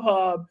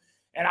StubHub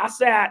And I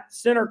sat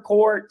center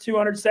court,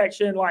 200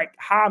 section, like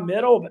high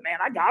middle, but man,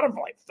 I got them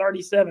for like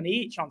 37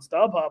 each on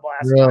StubHub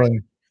last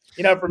night.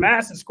 You know, for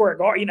Madison Square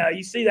Garden, you know,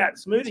 you see that in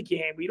Smoothie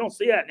King, but you don't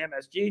see that in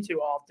MSG too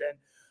often.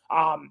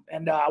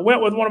 And I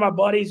went with one of my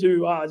buddies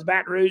who is a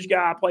Baton Rouge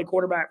guy. I played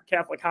quarterback for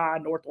Catholic High,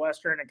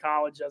 Northwestern in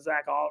college,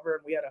 Zach Oliver,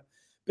 and we had a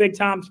big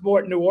time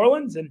sport in New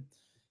Orleans. And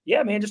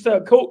yeah, man, just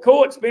a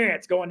cool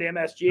experience going to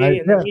MSG.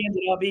 And then we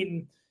ended up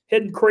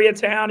hitting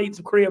Koreatown, eating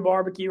some Korea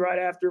barbecue right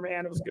after,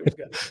 man. It was good.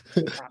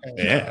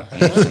 Yeah.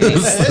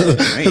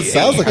 It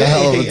sounds like a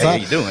hell of a time. How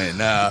you doing?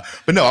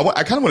 But no,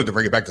 I kind of wanted to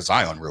bring it back to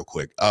Zion real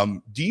quick.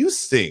 Do you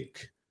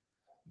think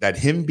that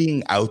him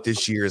being out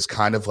this year has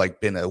kind of like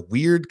been a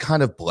weird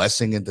kind of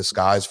blessing in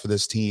disguise for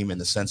this team in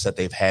the sense that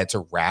they've had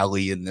to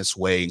rally in this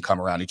way and come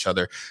around each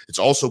other? It's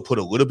also put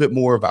a little bit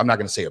more of, I'm not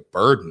going to say a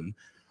burden,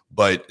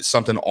 but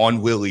something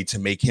on Willie to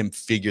make him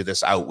figure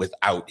this out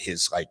without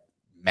his like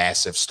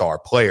massive star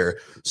player.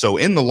 So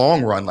in the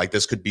long run, like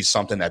this could be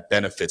something that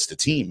benefits the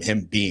team,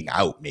 him being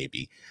out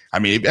maybe. I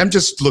mean, I'm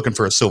just looking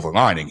for a silver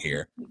lining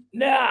here.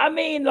 No, I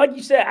mean, like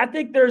you said, I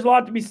think there's a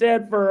lot to be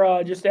said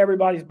for just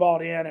everybody's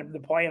bought in and the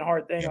playing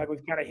hard thing. Like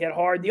we've kind of hit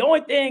hard. The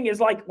only thing is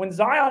like when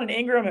Zion and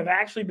Ingram have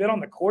actually been on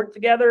the court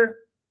together,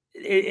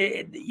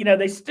 you know,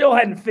 they still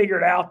hadn't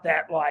figured out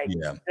that like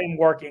them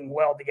working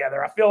well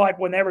together. I feel like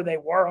whenever they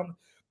were on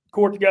the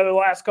court together the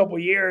last couple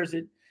of years,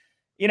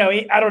 you know,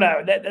 I don't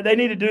know. They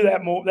need to do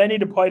that more. They need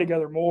to play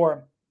together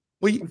more.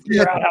 We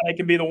figure out how they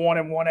can be the 1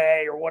 and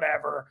 1A or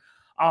whatever.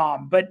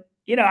 But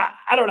you know,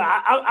 I don't know.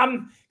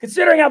 I'm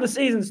considering how the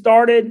season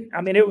started.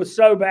 I mean, it was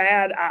so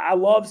bad. I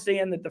love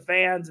seeing that the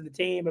fans and the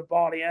team have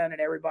bought in, and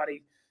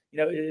everybody, you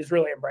know, is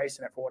really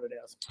embracing it for what it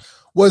is.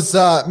 Was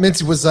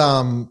Mincy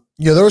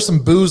you know, there was some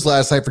boos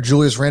last night for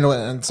Julius Randle,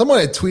 and someone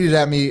had tweeted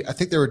at me. I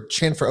think they were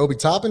chanting for Obi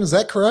Toppin. Is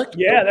that correct?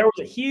 Yeah, there was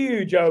a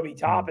huge Obi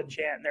Toppin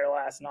chant there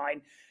last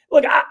night.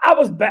 Look, I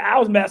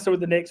was messing with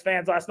the Knicks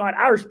fans last night.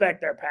 I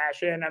respect their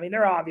passion. I mean,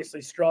 they're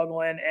obviously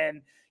struggling,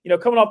 and you know,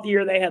 coming off the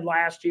year they had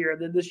last year,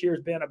 this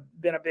year's been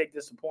a big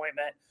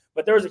disappointment.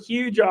 But there was a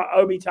huge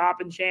Obi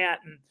Toppin chant,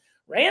 and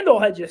Randall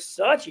had just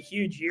such a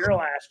huge year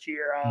last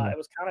year. It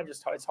was kind of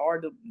just it's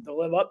hard to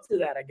live up to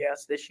that, I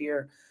guess, this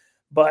year.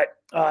 But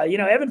you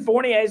know, Evan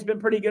Fournier has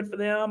been pretty good for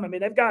them. I mean,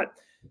 they've got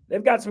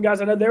some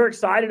guys. I know they're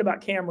excited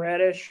about Cam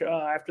Reddish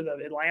after the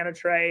Atlanta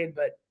trade,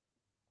 but.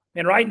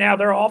 And right now,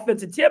 their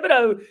offense and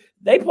Thibodeau,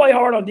 they play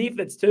hard on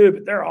defense too,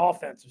 but their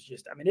offense was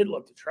just, I mean, it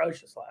looked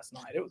atrocious last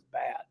night. It was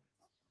bad.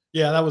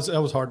 Yeah, that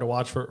was hard to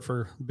watch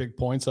for big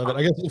points of it.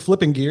 I guess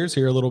flipping gears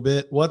here a little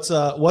bit. What's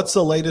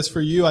the latest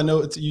for you? I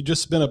know you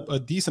just spent a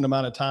decent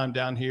amount of time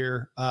down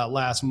here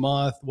last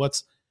month.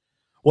 What's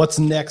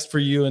next for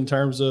you in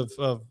terms of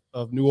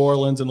New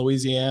Orleans and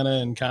Louisiana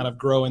and kind of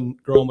growing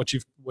what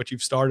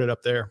you've started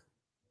up there?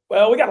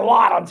 Well, we got a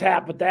lot on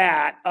tap with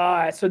that.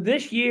 So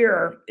this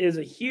year is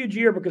a huge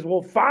year because,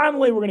 well,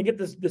 finally we're going to get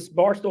this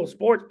Barstool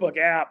Sportsbook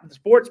app, the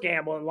sports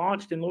gambling,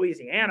 launched in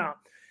Louisiana.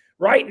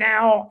 Right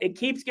now, it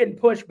keeps getting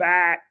pushed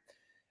back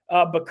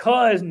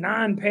because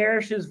 9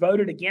 parishes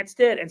voted against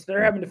it, and so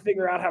they're having to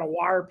figure out how to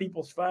wire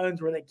people's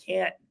phones where they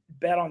can't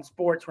bet on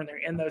sports when they're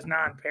in those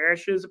 9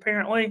 parishes,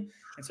 apparently.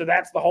 And so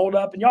that's the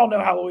holdup. And y'all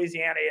know how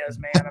Louisiana is,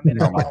 man. I mean,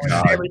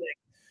 everything.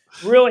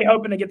 Really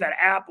hoping to get that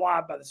app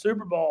live by the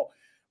Super Bowl,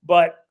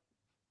 but.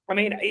 I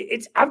mean,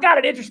 I've got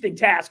an interesting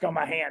task on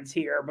my hands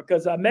here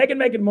because Megan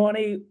Making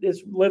Money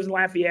lives in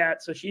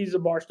Lafayette, so she's a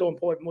Barstool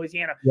employee from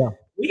Louisiana. Yeah.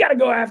 We got to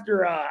go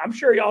after, I'm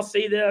sure y'all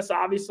see this,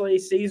 obviously,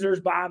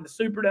 Caesars buying the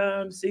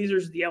Superdome.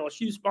 Caesars is the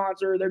LSU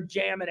sponsor. They're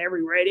jamming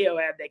every radio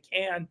ad they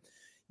can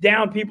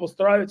down people's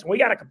throats, and we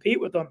got to compete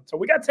with them. So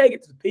we got to take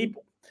it to the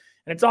people.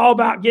 And it's all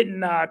about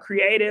getting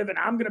creative, and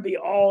I'm going to be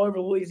all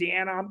over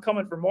Louisiana. I'm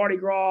coming for Mardi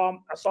Gras.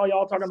 I saw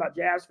y'all talking about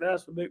Jazz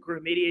Fest with Boot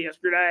Crew Media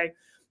yesterday.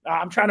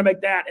 I'm trying to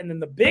make that. And then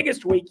the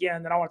biggest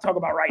weekend that I want to talk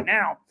about right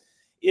now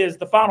is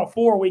the Final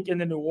Four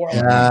weekend in New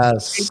Orleans.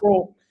 Yes.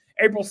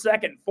 April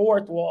 2nd,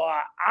 4th. Well,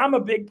 I'm a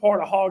big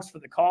part of Hogs for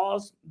the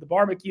Cause, the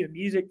barbecue and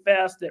music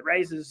fest that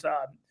raised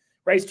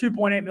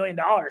 $2.8 million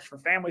for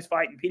families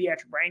fighting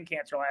pediatric brain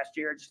cancer last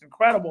year. Just an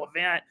incredible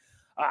event.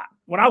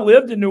 When I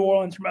lived in New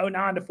Orleans from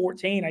 2009 to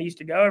 2014, I used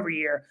to go every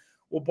year.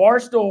 Well,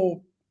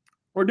 Barstool,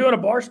 we're doing a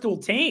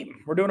Barstool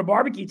team. We're doing a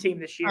barbecue team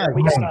this year.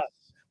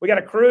 We got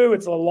a crew.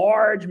 It's a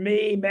large,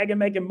 me, Megan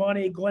Making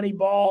Money, Glennie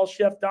Ball,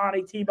 Chef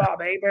Donnie,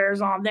 T-Bob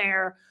Hebert's on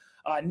there.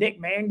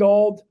 Nick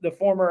Mangold, the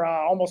former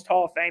almost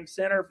Hall of Fame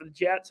center for the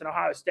Jets and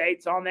Ohio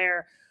State's on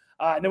there.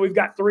 And then we've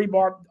got 3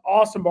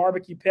 awesome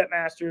barbecue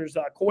pitmasters,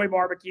 Coy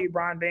Barbecue,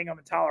 Brian Bingham,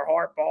 and Tyler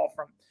Hartball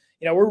from,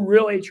 you know, we're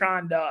really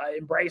trying to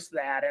embrace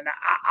that. And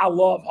I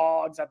love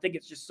Hogs. I think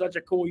it's just such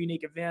a cool,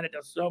 unique event. It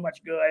does so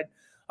much good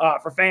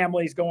for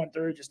families going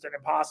through just an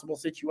impossible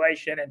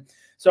situation. And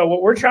so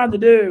what we're trying to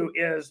do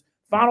is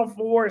Final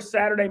Four is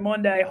Saturday,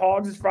 Monday.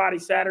 Hogs is Friday,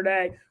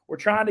 Saturday. We're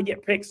trying to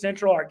get Pick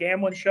Central, our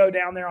gambling show,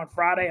 down there on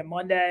Friday and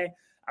Monday.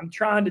 I'm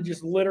trying to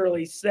just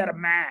literally set a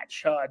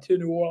match to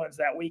New Orleans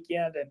that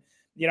weekend. And,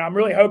 I'm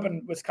really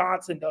hoping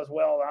Wisconsin does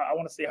well. I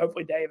want to see,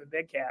 hopefully Dave and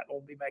Big Cat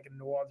will be making a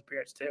New Orleans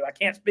appearance too. I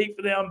can't speak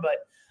for them, but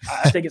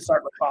I think it's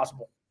certainly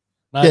possible.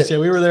 Nice. Yeah,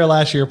 we were there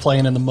last year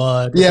playing in the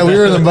mud. Yeah, we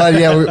were in the mud.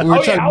 Yeah, we were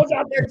I was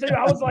out there too.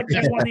 I was like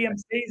one of the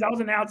MCs. I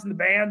was announcing the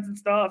bands and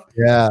stuff.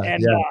 Yeah,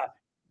 and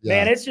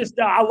man, it's just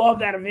I love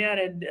that event.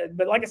 And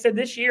but like I said,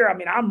 this year, I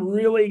mean, I'm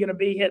really going to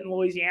be hitting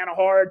Louisiana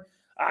hard.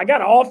 I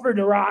got offered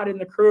to ride in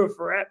the Crew of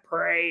Ferret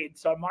parade,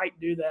 so I might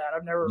do that.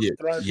 I've never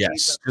thrown.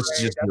 Yes,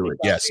 just do it.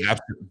 Yes,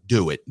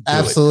 do it.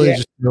 Absolutely,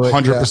 just do it.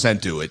 100%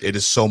 do it. It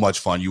is so much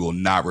fun. You will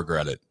not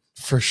regret it.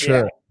 For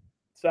sure. Yeah.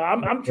 So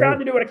I'm trying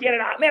to do what I can.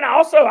 And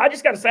I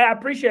just got to say, I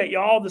appreciate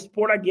y'all, the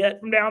support I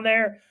get from down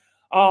there.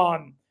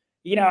 I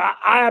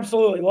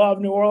absolutely love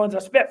New Orleans. I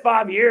spent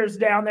 5 years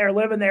down there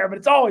living there, but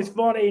it's always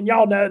funny. And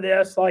y'all know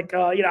this,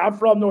 I'm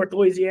from North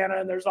Louisiana,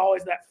 and there's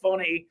always that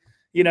funny,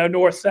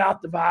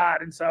 north-south divide.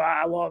 And so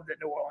I love that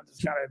New Orleans has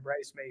kind of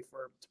embraced me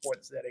for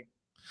support the city.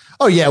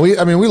 Oh yeah, we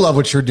love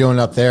what you're doing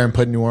up there and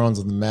putting New Orleans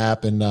on the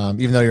map. And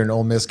even though you're an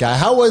Ole Miss guy,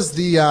 how was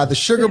the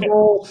Sugar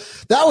Bowl?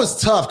 That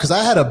was tough because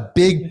I had a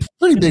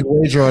pretty big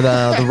wager on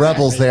the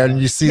Rebels there,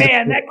 and you see,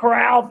 that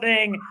Corral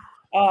thing.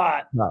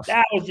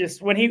 That was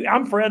just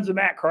I'm friends with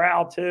Matt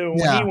Corral too.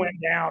 When he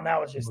went down, that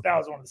was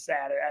one of the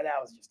sad.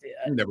 That was just it.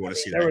 You never want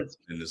to see that.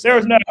 There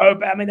was no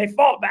hope. I mean, they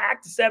fought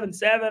back to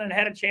 7-7 and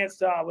had a chance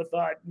to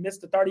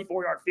missed a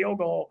 34-yard field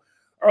goal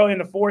early in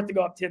the fourth to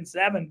go up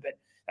 10-7, but.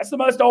 That's the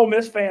most Ole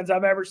Miss fans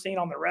I've ever seen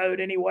on the road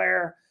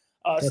anywhere.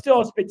 Still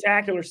a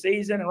spectacular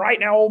season. And right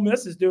now, Ole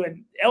Miss is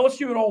doing –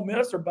 LSU and Ole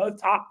Miss are both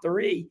top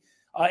 3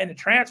 in the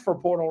transfer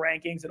portal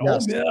rankings. And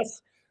Ole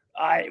Miss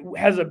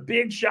has a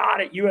big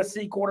shot at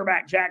USC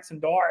quarterback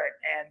Jackson Dart.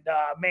 And,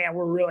 man,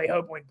 we're really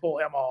hoping we can pull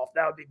him off.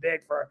 That would be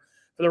big for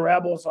the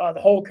Rebels. The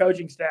whole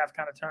coaching staff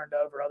kind of turned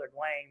over other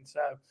lanes.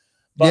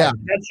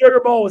 That Sugar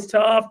Bowl was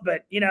tough.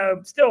 But,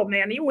 still,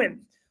 man, you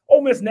win – Ole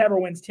Miss never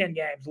wins 10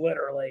 games,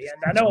 literally.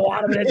 And I know a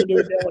lot of it has to do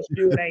with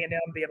LSU and A&M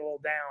being a little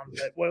down,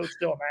 but it was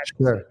still a match.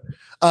 Sure.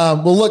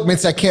 Well, look,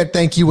 Mitch, I can't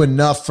thank you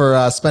enough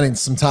for spending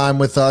some time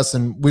with us,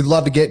 and we'd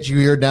love to get you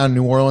here down in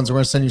New Orleans. We're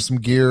going to send you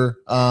some gear,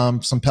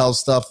 some Pels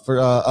stuff for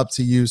up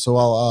to you, so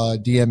I'll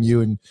DM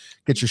you and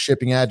get your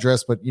shipping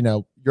address. But,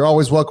 you're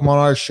always welcome on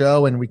our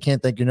show, and we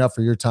can't thank you enough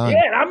for your time.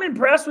 Yeah, and I'm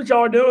impressed with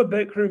y'all are doing with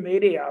Big Crew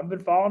Media. I've been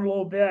following a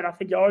little bit. I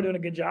think y'all are doing a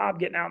good job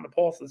getting out in the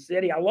pulse of the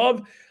city. I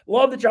love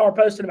that y'all are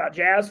posting about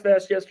Jazz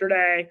Fest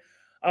yesterday.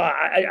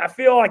 I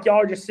feel like y'all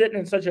are just sitting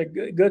in such a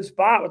good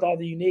spot with all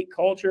the unique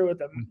culture with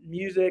the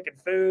music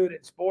and food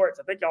and sports.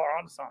 I think y'all are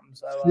onto something.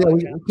 So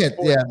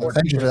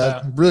thank you for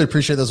that. Really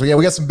appreciate those. Yeah,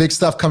 we got some big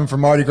stuff coming from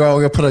Mardi Gras.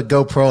 We're gonna put a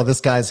GoPro on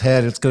this guy's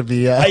head. It's gonna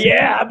be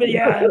strap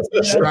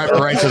it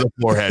right to the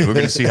forehead. We're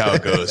gonna see how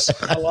it goes.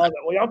 I love it.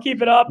 Well, y'all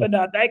keep it up, and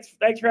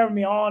thanks for having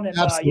me on. And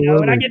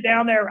when I get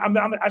down there,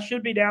 I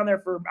should be down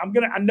there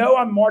I know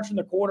I'm marching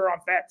the quarter on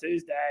Fat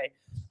Tuesday.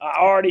 I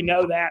already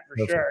know that for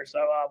sure. So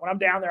when I'm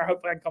down there,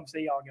 hopefully I can come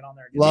see y'all and get on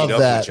there. Love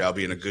that. I'll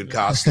be in a good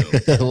costume.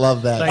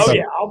 Love that.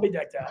 I'll be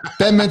decked out.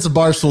 Ben Mintz of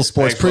Barstool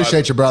Sports.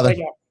 Appreciate you, brother.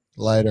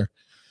 Later.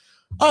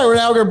 All right, we're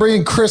now going to bring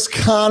in Chris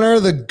Connor,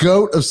 the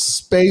GOAT of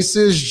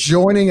Spaces,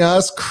 joining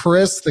us.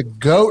 Chris, the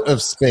GOAT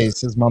of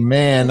Spaces, my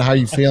man. How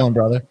you feeling,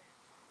 brother?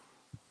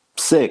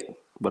 Sick,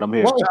 but I'm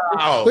here.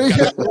 Wow. We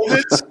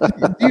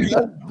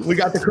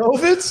got the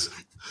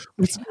COVIDs?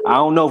 I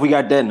don't know if we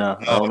got that now.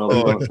 I don't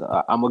know.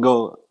 I'm gonna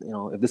go.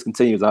 If this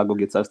continues, I'll go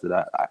get tested.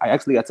 I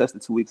actually got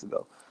tested 2 weeks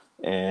ago,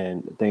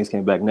 and things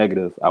came back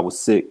negative. I was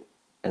sick,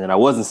 and then I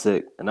wasn't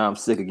sick, and now I'm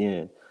sick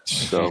again.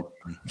 So,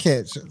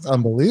 it's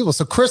unbelievable.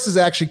 So Chris is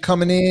actually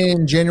coming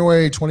in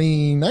January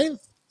 29th. Is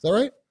that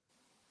right?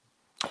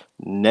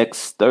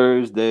 Next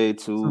Thursday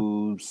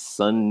to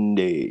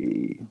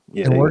Sunday.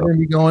 Yeah, and we're going to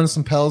be going to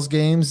some Pels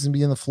games and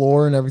be on the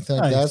floor and everything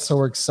like that. So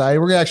we're excited.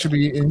 We're going to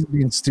actually be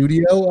in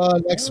studio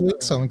next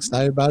week. So I'm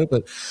excited about it.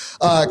 But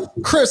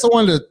Chris, I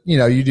wanted to,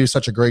 you do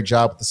such a great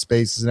job with the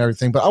spaces and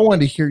everything, but I wanted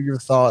to hear your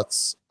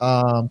thoughts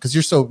because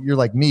you're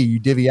like me. You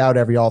divvy out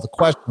all the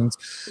questions.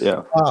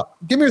 Yeah.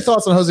 Give me your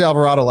thoughts on Jose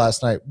Alvarado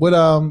last night.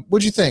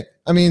 What'd you think?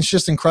 I mean, it's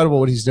just incredible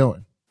what he's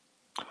doing.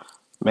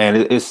 Man,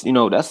 it's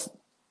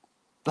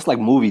that's like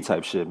movie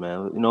type shit,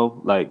 man.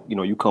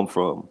 You come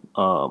from,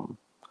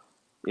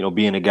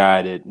 being a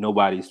guy that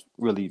nobody's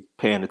really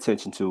paying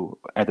attention to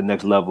at the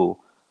next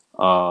level,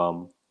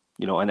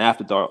 an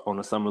afterthought on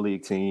the summer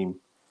league team,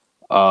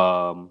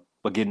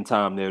 but getting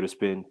time there to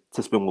spend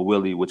with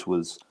Willie, which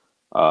was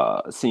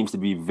seems to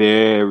be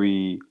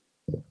it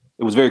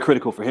was very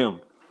critical for him.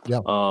 Yeah.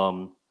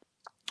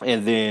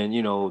 And then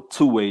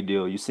two-way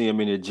deal. You see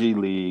him in the G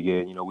League,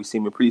 and we see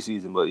him in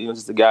preseason, but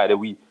just a guy that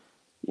we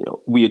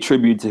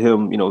attribute to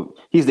him,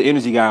 he's the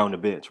energy guy on the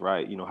bench,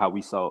 right? How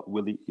we saw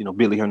Willie,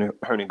 Billy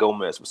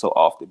Hernangomez was so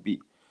off the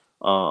beat.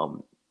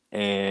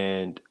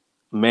 And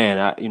man,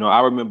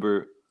 I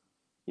remember,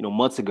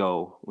 months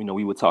ago,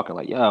 we were talking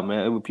like, yeah,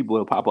 man, people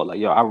would pop up like,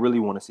 yo, I really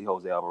want to see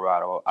Jose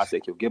Alvarado. I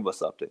think he'll give us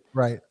something.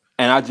 Right.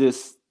 And I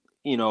just,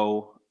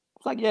 was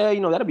like, yeah,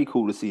 that'd be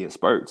cool to see in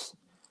spurts.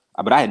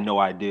 But I had no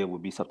idea it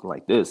would be something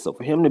like this. So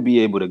for him to be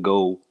able to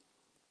go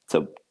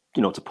to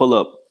to pull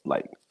up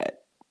like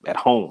at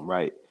home,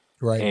 right?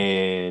 Right.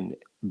 And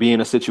be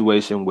in a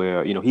situation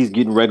where, he's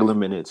getting regular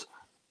minutes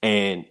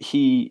and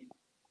he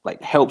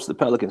like helps the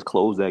Pelicans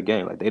close that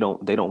game. Like they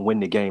don't win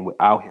the game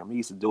without him. He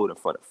used to do it in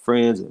front of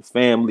friends and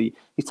family.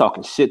 He's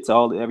talking shit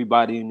to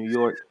everybody in New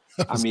York.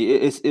 I mean,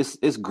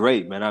 it's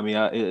great, man. I mean,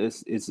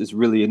 it's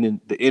really, and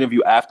then the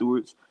interview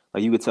afterwards,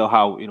 like you could tell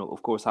how,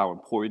 of course, how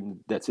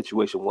important that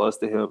situation was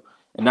to him.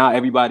 And now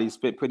everybody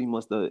spent pretty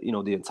much the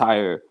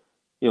entire,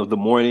 the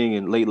morning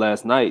and late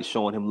last night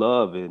showing him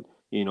love and,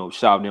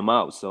 shouting him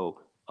out. So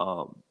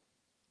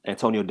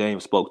Antonio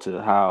Dames spoke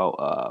to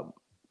how,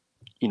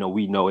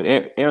 we know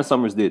it. Aaron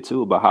Summers did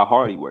too, about how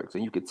hard he works.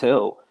 And you could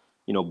tell,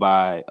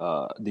 by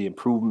the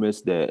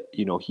improvements that,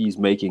 he's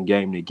making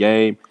game to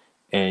game.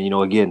 And,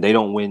 again, they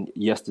don't win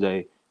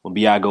yesterday. When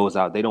BI goes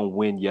out, they don't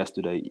win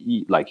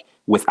yesterday, like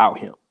without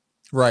him.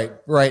 Right.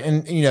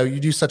 And, you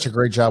do such a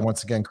great job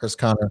once again, Chris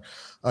Connor,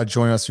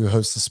 joining us, who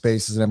hosts the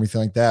spaces and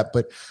everything like that.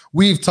 But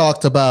we've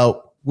talked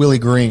about Willie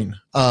Green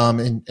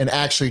and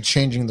actually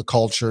changing the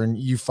culture. And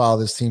you follow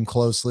this team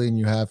closely and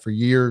you have for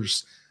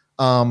years.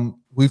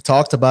 We've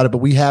talked about it, but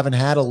we haven't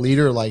had a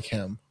leader like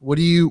him. What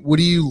do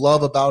you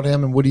love about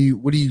him? And what do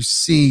you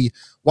see?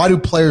 Why do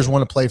players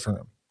want to play for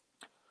him?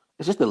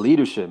 It's just the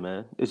leadership,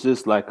 man. It's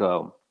just like,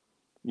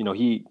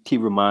 he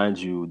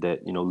reminds you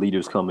that,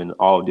 leaders come in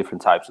all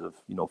different types of,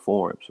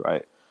 forms,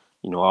 right?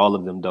 All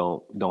of them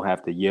don't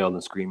have to yell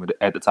and scream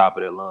at the top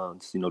of their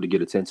lungs, to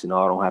get attention.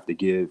 All don't have to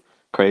give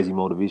crazy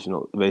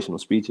motivational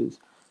speeches.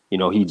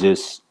 He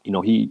just,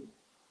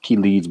 he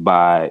leads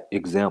by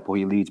example.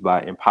 He leads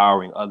by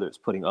empowering others,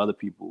 putting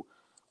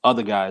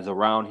other guys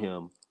around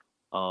him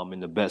in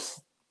the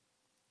best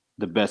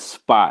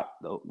spot,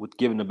 with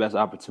giving the best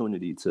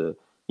opportunity to,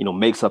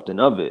 make something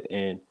of it.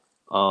 And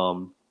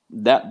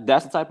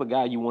that's the type of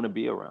guy you want to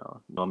be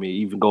around. I mean,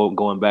 even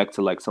going back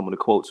to like some of the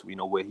quotes,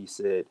 where he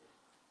said,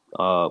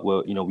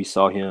 we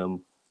saw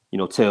him,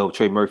 tell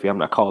Trey Murphy, I'm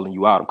not calling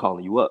you out, I'm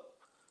calling you up.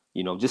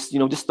 Just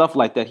stuff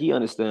like that. He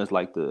understands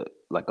like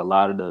a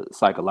lot of the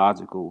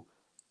psychological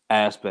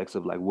aspects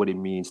of like what it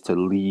means to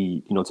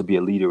lead, to be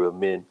a leader of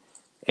men.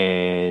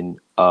 And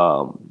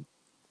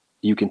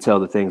you can tell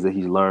the things that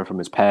he's learned from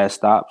his past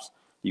stops.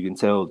 You can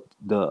tell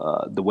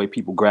the way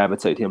people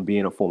gravitate him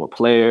being a former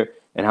player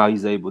and how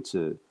he's able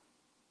to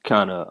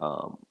kind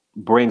of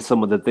bring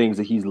some of the things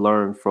that he's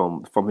learned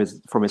from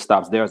his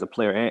stops there as a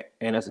player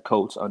and as a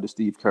coach under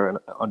Steve Kerr and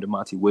under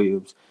Monty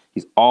Williams.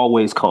 He's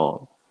always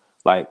calm.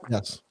 Like,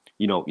 yes.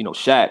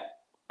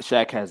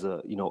 Shaq has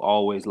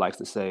always likes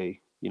to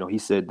say, he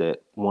said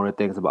that one of the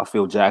things about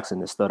Phil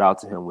Jackson that stood out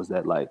to him was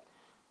that, like,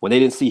 when they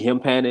didn't see him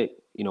panic,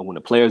 when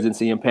the players didn't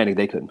see him panic,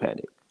 they couldn't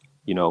panic,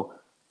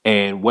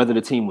 and whether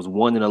the team was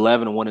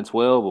 1-11 or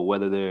 1-12, or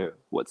whether they're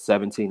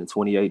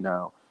 17-28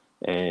 now.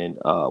 And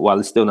while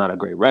it's still not a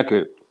great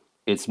record,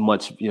 it's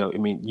much,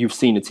 you've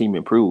seen the team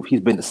improve. He's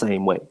been the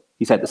same way.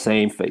 He's had the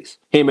same face.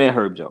 Him and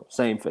Herb Jones,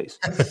 same face.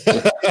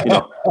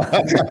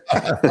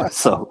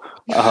 So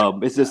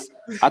it's just,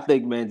 I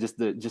think, man, just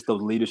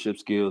those leadership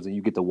skills, and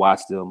you get to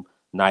watch them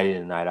night in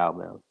and night out,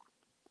 man.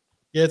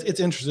 Yeah, it's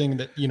interesting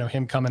that,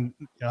 him coming,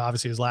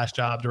 obviously his last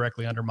job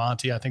directly under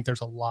Monty. I think there's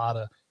a lot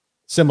of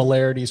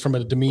similarities from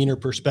a demeanor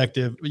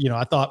perspective.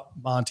 I thought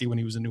Monty, when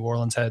he was in New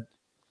Orleans, had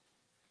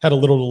a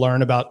little to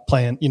learn about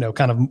playing,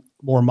 kind of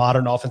more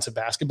modern offensive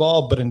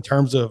basketball. But in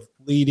terms of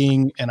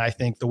leading, and I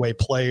think the way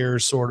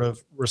players sort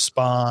of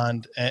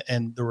respond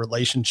and the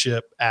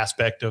relationship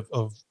aspect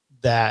of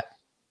that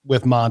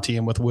with Monty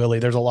and with Willie,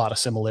 there's a lot of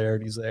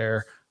similarities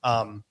there.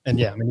 And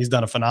yeah, I mean, he's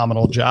done a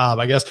phenomenal job.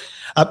 I guess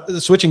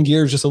switching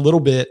gears just a little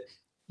bit,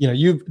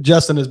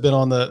 Justin has been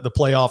on the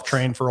playoff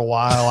train for a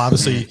while.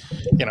 Obviously,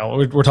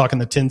 we're talking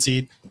the 10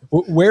 seed.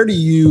 Where do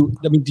you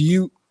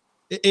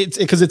it's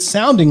because it's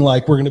sounding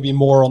like we're going to be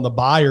more on the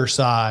buyer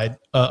side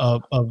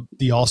of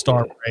the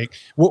All-Star break.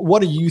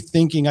 What are you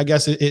thinking? I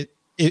guess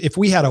if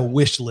we had a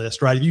wish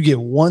list, right? If you get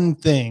one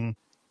thing,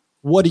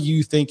 what are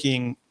you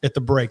thinking at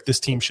the break this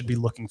team should be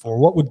looking for?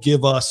 What would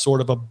give us sort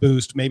of a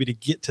boost maybe to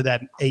get to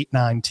that 8,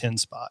 9, 10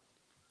 spot?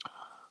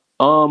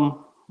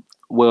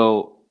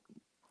 Well,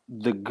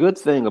 the good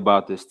thing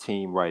about this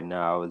team right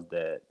now is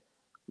that,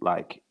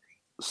 like,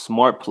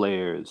 smart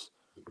players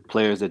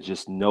that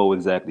just know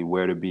exactly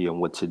where to be and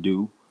what to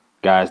do,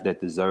 guys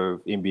that deserve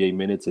NBA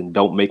minutes and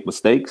don't make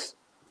mistakes,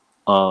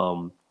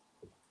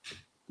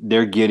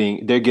 they're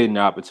getting the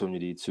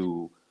opportunity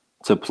to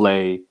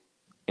play.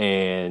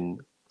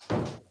 And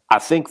I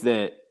think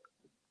that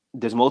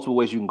there's multiple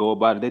ways you can go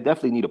about it. They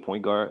definitely need a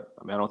point guard.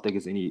 I mean, I don't think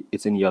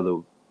it's any other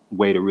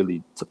way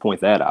to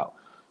point that out.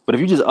 But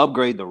if you just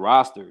upgrade the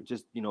roster,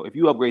 if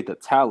you upgrade the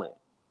talent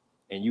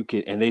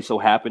and they so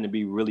happen to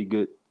be really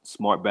good,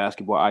 smart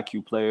basketball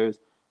IQ players,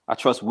 I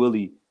trust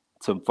Willie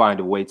to find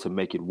a way to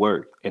make it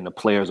work, and the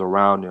players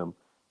around him,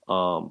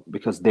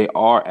 because they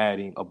are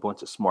adding a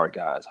bunch of smart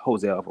guys.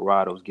 Jose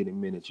Alvarado's getting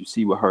minutes. You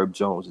see what Herb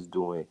Jones is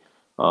doing.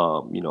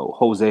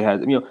 Jose has,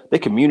 they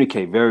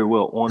communicate very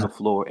well on the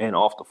floor and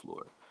off the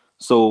floor.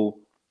 So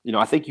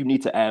I think you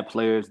need to add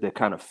players that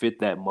kind of fit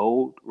that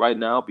mold right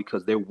now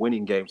because they're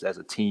winning games as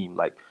a team.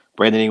 Like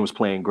Brandon Ingram was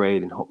playing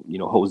great, and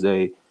Jonas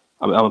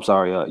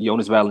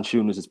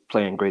Valanciunas is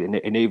playing great,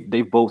 and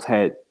they've both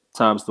had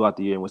times throughout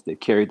the year in which they've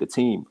carried the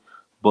team,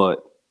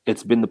 but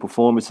it's been the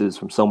performances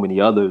from so many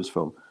others,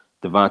 from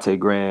Devontae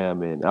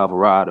Graham and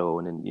Alvarado,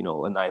 and then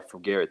a night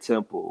from Garrett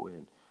Temple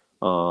and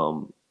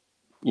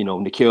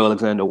Nickeil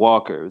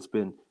Alexander-Walker. It's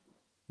been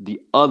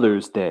the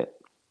others that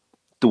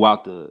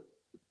throughout the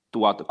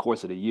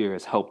course of the year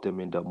has helped them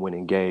end up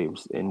winning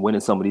games and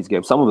winning some of these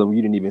games. Some of them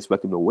you didn't even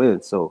expect them to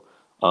win. So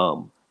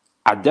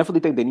I definitely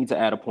think they need to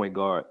add a point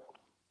guard,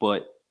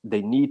 but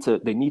they need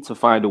to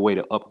find a way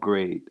to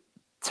upgrade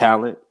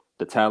talent,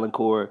 the talent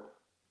core,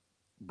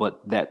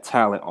 but that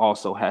talent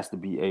also has to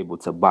be able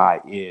to buy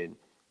in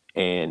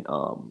and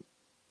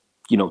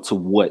to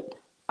what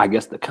I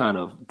guess the kind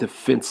of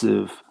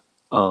defensive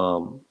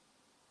culture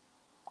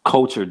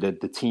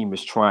that the team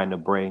is trying to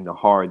bring, the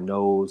hard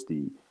nose,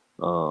 the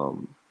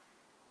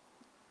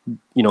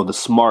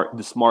smart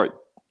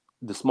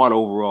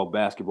overall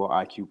basketball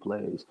IQ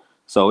plays.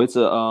 So it's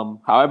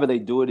however they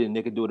do it, and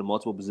they can do it in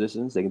multiple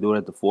positions. They can do it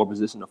at the 4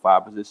 position, the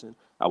 5 position.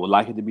 I would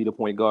like it to be the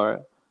point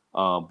guard,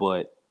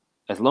 but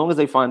as long as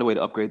they find a way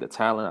to upgrade the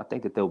talent, I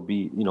think that they'll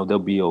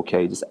be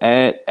okay. Just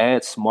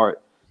add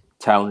smart,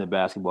 talented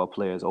basketball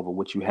players over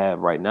what you have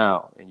right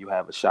now, and you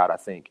have a shot, I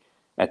think,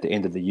 at the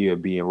end of the year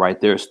being right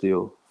there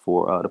still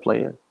for the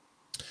play-in.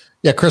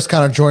 Yeah, Chris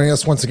kind of joining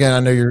us once again.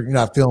 I know you're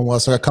not feeling well,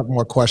 so I got a couple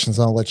more questions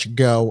and I'll let you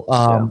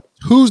go.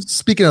 Who's,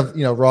 speaking of,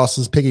 Ross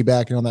is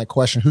piggybacking on that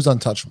question, who's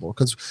untouchable?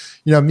 Because,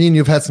 me and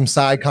you've had some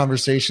side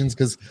conversations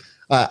because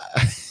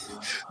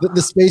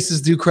the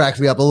spaces do crack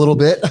me up a little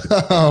bit.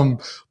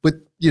 But,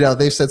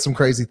 they've said some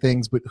crazy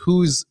things, but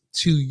who's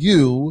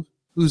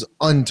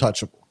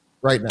untouchable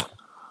right now?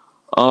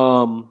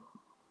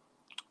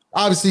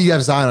 Obviously you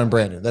have Zion and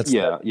Brandon.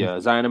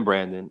 Zion and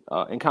Brandon.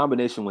 In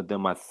combination with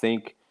them, I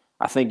think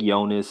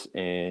Jonas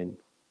and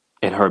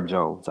Herb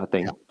Jones. I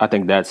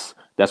think that's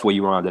where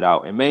you round it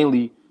out. And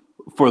mainly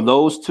for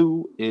those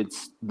two,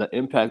 it's the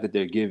impact that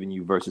they're giving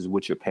you versus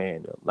what you're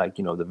paying them. Like,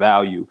 the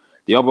value,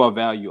 the overall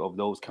value of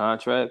those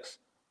contracts,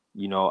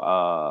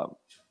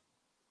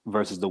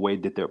 versus the way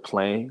that they're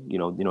playing.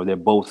 They're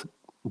both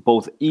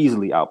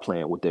easily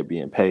outplaying what they're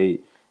being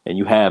paid. And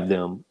you have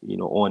them,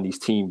 on these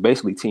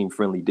basically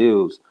team-friendly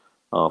deals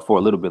for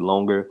a little bit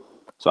longer.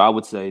 So I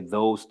would say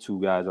those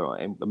two guys are.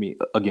 I mean,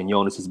 again,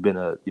 Jonas has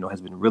been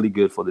really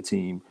good for the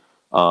team.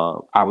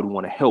 I would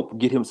want to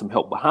get him some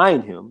help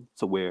behind him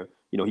to where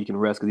he can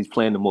rest, because he's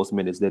playing the most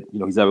minutes that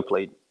he's ever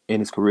played in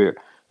his career,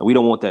 and we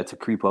don't want that to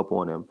creep up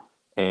on him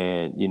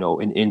and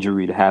an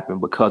injury to happen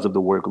because of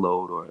the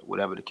workload or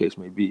whatever the case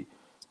may be.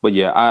 But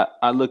yeah,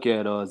 I look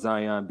at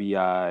Zion,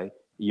 Bi,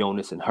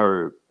 Jonas, and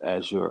Herb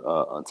as your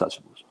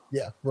untouchables.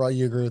 Yeah, Ross,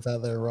 you agree with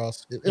that there,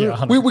 Ross?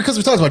 Because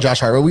we talked about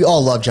Josh Hart, right? We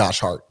all love Josh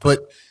Hart,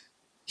 but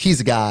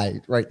he's a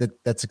guy, right,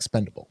 that's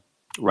expendable.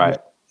 Right. I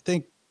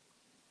think,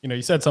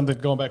 you said something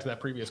going back to that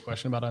previous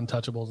question about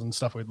untouchables and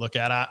stuff we'd look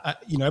at.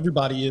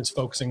 Everybody is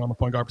focusing on the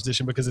point guard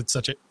position because it's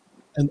such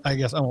and I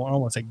guess I don't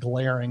want to say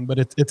glaring, but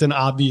it's an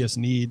obvious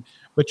need.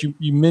 But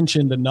you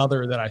mentioned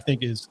another that I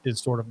think is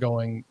sort of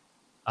going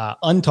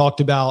untalked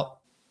about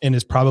and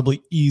is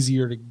probably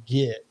easier to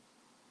get,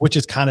 which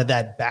is kind of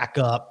that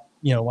backup.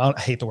 I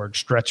hate the word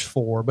stretch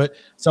 4, but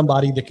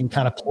somebody that can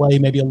kind of play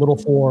maybe a little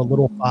 4, a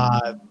little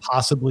 5,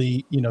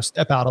 possibly,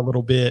 step out a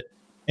little bit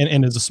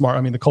and is a smart.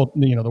 I mean,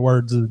 the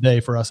words of the day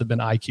for us have been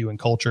IQ and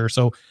culture.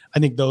 So I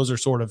think those are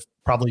sort of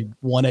probably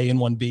 1A and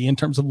 1B in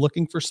terms of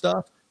looking for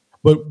stuff.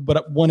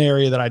 But one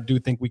area that I do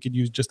think we could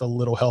use just a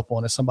little help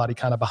on is somebody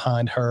kind of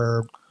behind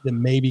her that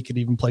maybe could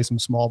even play some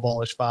small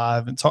ballish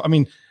 5. And so, I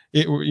mean,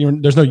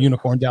 there's no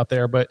unicorns out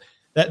there, but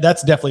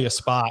that's definitely a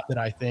spot that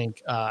I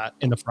think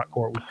in the front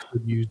court we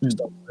could use just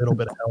a little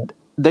bit of help.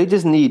 They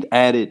just need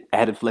added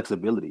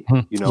flexibility.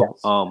 Yes.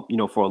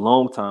 For a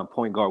long time,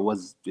 point guard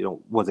was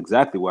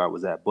exactly where I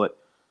was at. But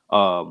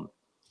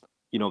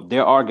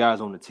there are guys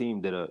on the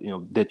team that are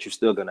that you're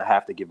still gonna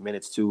have to give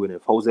minutes to. And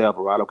if Jose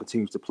Alvarado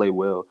continues to play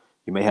well,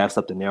 you may have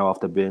something there off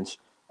the bench.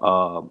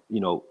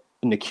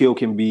 Nickeil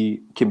can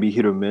be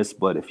hit or miss,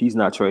 but if he's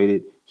not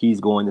traded, he's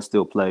going to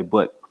still play.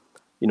 But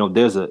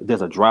there's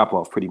a drop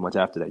off pretty much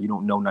after that. You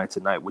don't know night to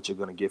night what you're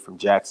going to get from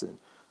Jackson.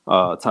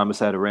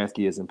 Thomas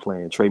Satoransky isn't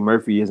playing. Trey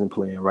Murphy isn't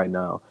playing right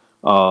now.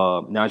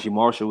 Najee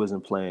Marshall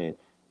isn't playing.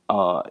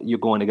 You're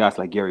going to guys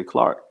like Gary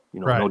Clark.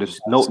 Right.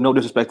 No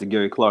disrespect to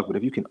Gary Clark, but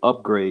if you can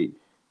upgrade,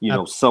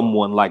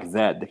 someone like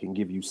that can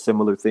give you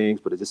similar things,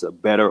 but it's just a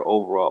better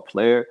overall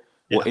player.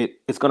 Yeah. Well,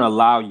 it's going to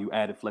allow you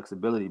added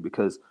flexibility,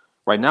 because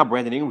right now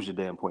Brandon Ingram's your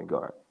damn point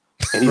guard.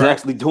 And he's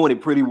actually doing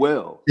it pretty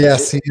well.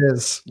 Yes, he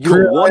is. You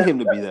don't want him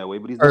to be that way,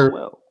 but he's doing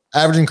well.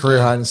 Averaging career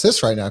high in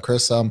assists right now,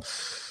 Chris. So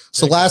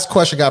last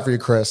question I got for you,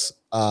 Chris.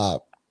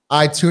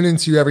 I tune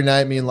into you every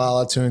night. Me and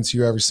Lala tune into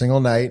you every single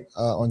night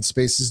on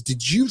Spaces.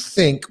 Did you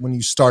think when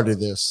you started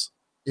this,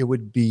 it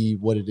would be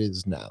what it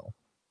is now?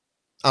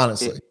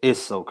 Honestly.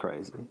 It's so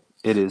crazy.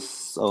 It is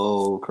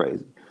so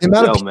crazy. The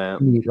amount of people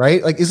you meet,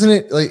 right? Like, isn't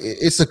it like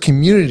it's a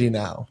community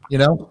now? You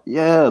know?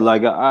 Yeah,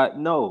 like I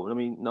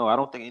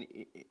don't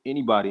think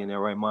anybody in their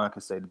right mind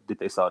can say that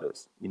they saw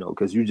this. You know,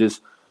 because you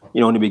just,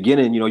 you know, in the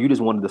beginning, you know, you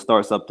just wanted to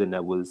start something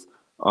that was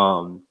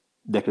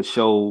that could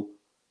show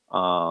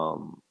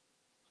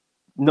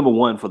number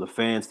one, for the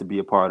fans to be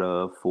a part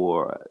of,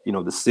 for, you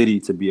know, the city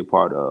to be a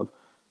part of,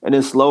 and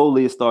then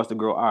slowly it starts to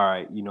grow. All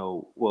right, you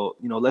know, well,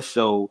 you know, let's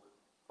show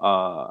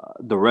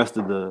the rest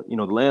of the, you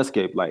know, the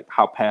landscape, like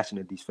how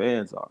passionate these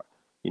fans are.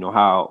 You know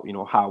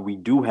how we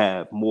do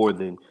have more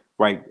than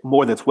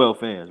 12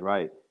 fans,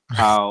 right?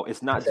 How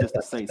it's not just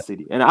the Saint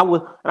City. And I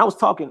was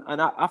talking, and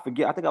I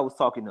forget, I think I was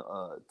talking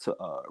to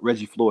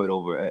Reggie Floyd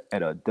over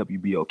at a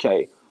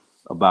WBOK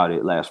about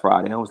it last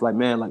Friday. And I was like,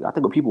 man, like I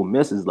think what people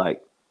miss is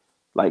like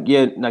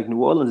yeah, like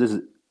New Orleans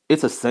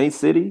it's a Saint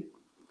City,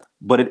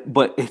 but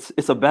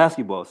it's a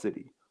basketball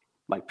city.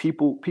 Like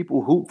people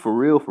hoop for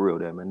real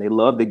there, man. They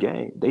love the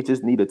game. They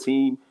just need a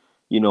team,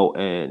 you know,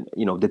 and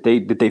you know that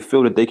they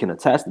feel that they can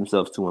attach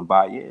themselves to and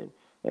buy in.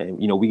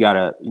 And you know, we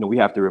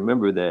have to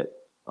remember that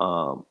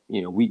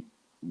you know,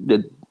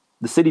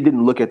 the city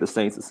didn't look at the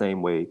Saints the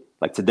same way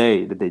like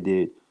today that they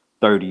did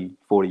 30,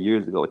 40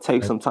 years ago. It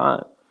takes some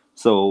time.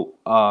 So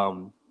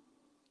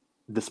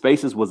the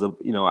Spaces was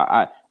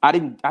I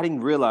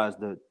didn't realize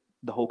the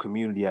whole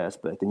community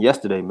aspect. And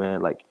yesterday,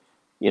 man, like,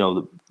 you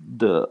know,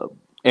 the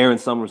Aaron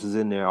Summers is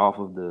in there off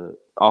of the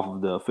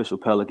official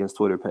Pelicans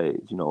Twitter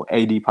page. You know,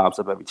 AD pops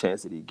up every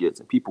chance that he gets,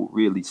 and people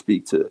really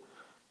speak to,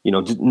 you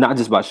know, not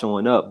just by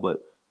showing up,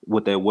 but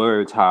with their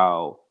words,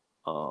 how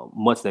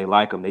much they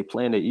like them. They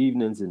plan their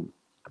evenings and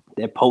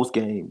their post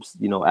games.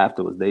 You know,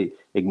 afterwards they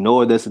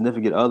ignore their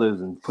significant others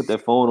and put their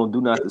phone on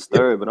do not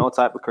disturb and all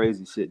type of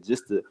crazy shit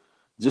just to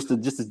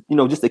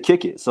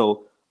kick it.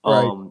 So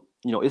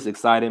you know, it's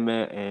exciting,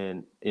 man,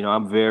 and you know,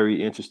 I'm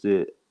very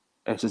interested.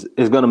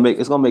 It's gonna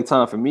make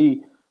time for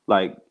me.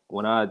 Like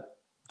when I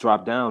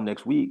drop down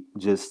next week,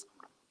 just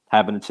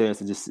having a chance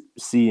to just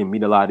see and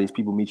meet a lot of these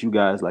people, meet you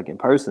guys like in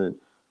person,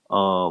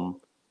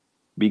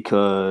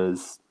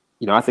 because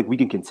you know, I think we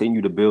can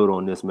continue to build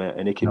on this, man,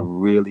 and it can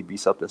really be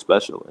something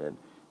special, and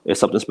it's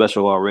something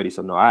special already.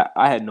 So no, I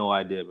had no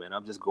idea, man.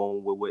 I'm just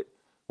going with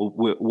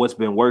what's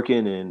been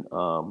working, and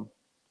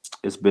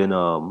it's been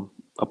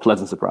a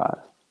pleasant surprise.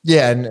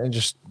 Yeah, and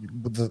just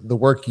the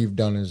work you've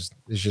done is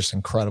just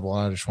incredible.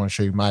 I just want to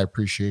show you my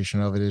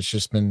appreciation of it.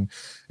 It's been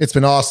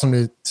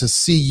awesome to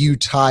see you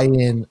tie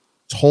in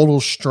total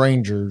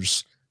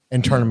strangers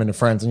and turn them into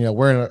friends. And you know,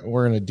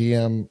 we're in a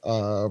DM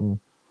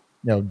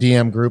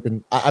DM group,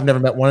 and I've never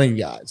met one of you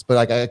guys, but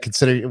like I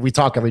consider we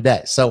talk every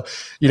day. So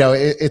you know,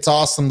 it's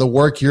awesome the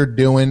work you're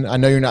doing. I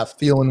know you're not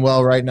feeling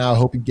well right now. I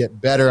hope you get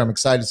better. I'm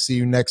excited to see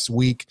you next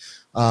week.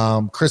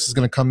 Chris is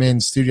going to come in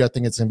studio. I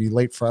think it's going to be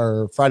late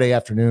Friday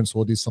afternoon, so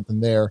we'll do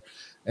something there.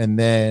 And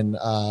then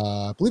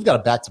I believe got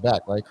a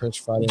back-to-back, right, Chris?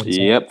 Friday and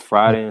Saturday. Yep,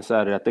 Friday and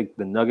Saturday. I think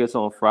the Nuggets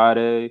on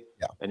Friday,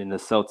 and then the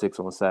Celtics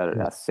on Saturday.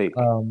 I think.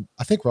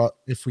 I think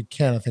if we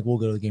can, I think we'll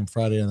go to the game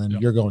Friday, and then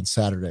you're going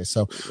Saturday.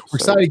 So we're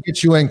excited to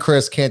get you in,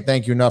 Chris. Can't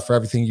thank you enough for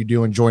everything you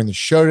do and join the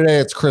show today.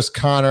 It's Chris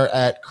Connor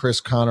at Chris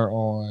Connor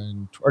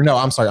on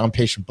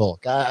Patient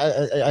Bullock.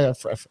 I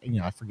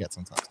forget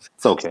sometimes.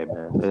 It's okay,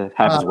 man. It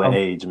happens with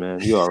age, man.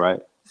 You all right?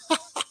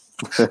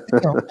 I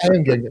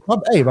didn't get it. My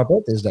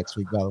birthday's next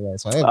week, by the way.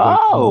 So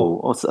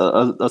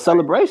a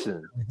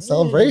celebration.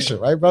 Celebration,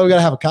 right, bro? We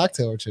gotta have a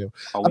cocktail or two.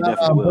 Oh, we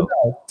definitely will.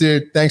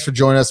 Dude, thanks for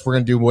joining us. We're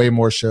gonna do way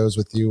more shows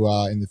with you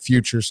in the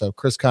future. So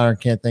Chris Connor,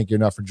 can't thank you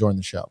enough for joining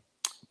the show.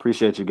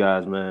 Appreciate you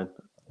guys, man.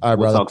 All right,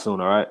 we'll brother. Talk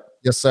soon, all right?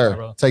 Yes, sir.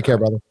 Right, take care,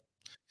 brother.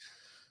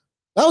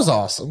 That was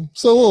awesome.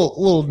 So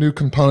little new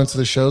components of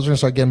the shows. We're gonna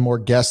start getting more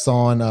guests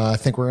on. I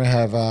think we're gonna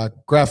have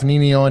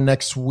Graffinini on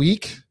next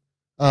week.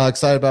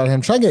 Excited about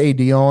him. Trying to get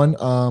AD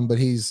on, but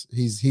he's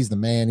the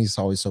man. He's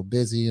always so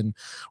busy. And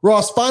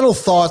Ross, final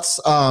thoughts.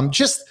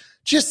 Just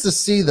to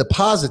see the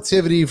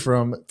positivity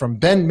from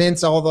Ben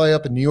Mintz all the way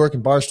up in New York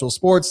and Barstool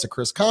Sports to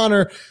Chris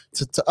Connor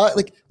to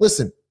like,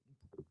 listen,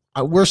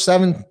 we're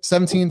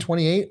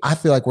 17-28. I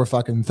feel like we're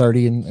fucking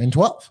 30 and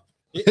 12.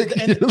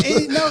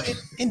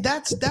 And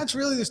that's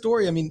really the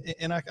story. I mean,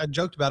 and I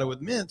joked about it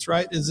with Mintz,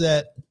 right? Is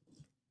that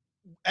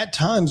at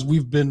times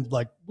we've been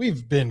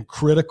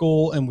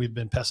critical and we've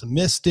been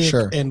pessimistic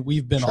and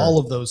we've been all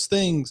of those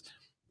things.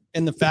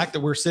 And the fact that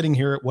we're sitting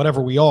here at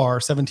whatever we are,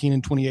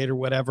 17-28 or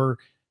whatever,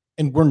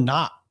 and we're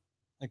not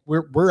like,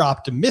 we're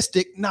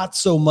optimistic, not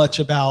so much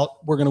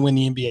about we're going to win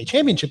the NBA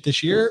championship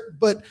this year,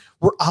 but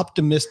we're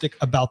optimistic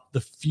about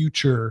the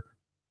future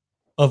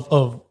of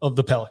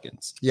the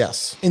Pelicans.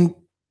 Yes. And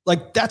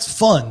like, that's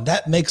fun.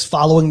 That makes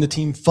following the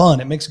team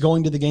fun. It makes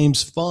going to the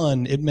games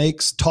fun. It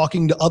makes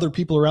talking to other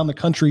people around the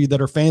country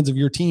that are fans of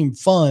your team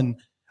fun.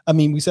 I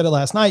mean, we said it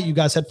last night. You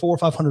guys had 400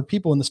 or 500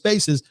 people in the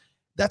Spaces.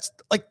 That's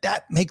like,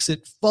 that makes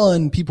it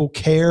fun. People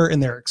care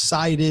and they're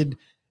excited.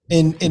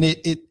 And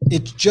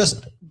it's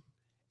just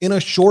in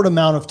a short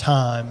amount of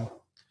time,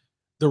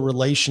 the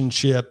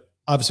relationship,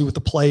 obviously with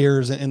the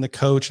players and the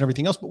coach and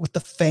everything else, but with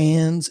the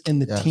fans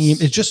and the team,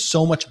 it's just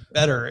so much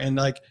better. And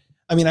like,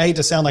 I mean, I hate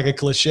to sound like a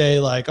cliche,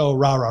 like, oh,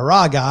 rah, rah,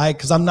 rah guy,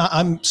 because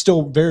I'm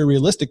still very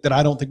realistic that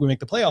I don't think we make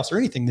the playoffs or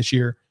anything this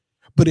year,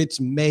 but it's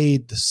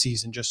made the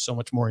season just so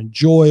much more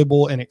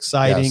enjoyable and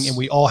exciting. Yes. And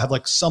we all have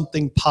like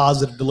something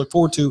positive to look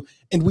forward to.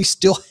 And we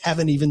still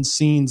haven't even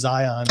seen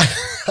Zion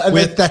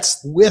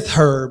with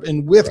Herb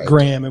and with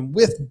Graham and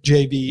with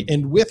JV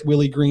and with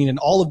Willie Green and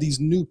all of these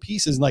new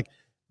pieces. Like,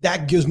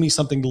 that gives me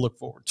something to look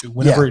forward to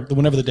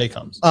whenever the day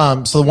comes.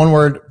 So the one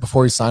word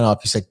before we sign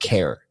off, you said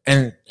care,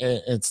 and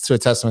it's to a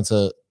testament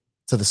to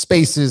the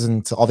spaces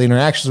and to all the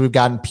interactions we've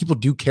gotten. People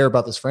do care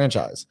about this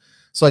franchise.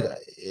 So like,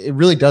 it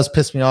really does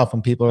piss me off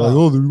when people are like,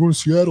 oh, they're going to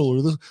Seattle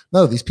or this.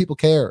 No, these people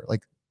care.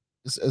 Like,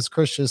 as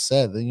Chris just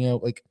said, you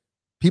know, like,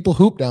 people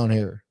hoop down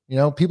here. You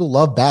know, people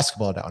love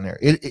basketball down there.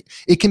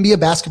 It can be a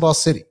basketball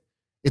city.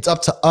 It's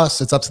up to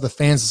us. It's up to the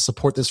fans to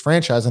support this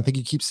franchise. I think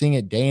you keep seeing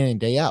it day in and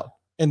day out.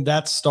 And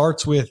that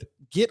starts with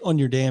get on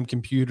your damn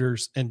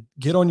computers and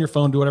get on your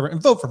phone, do whatever,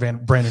 and vote for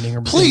Brandon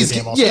Ingram. Please,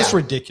 It's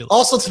ridiculous.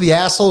 Also, to the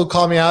asshole who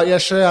called me out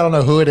yesterday, I don't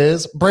know who it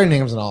is. Brandon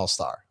Ingram's an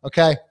all-star.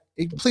 Okay,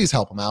 please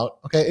help him out.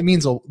 Okay, it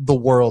means the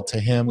world to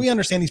him. We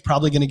understand he's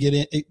probably going to get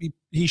in.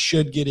 He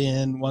should get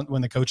in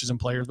when the coaches and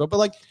players vote. But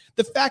like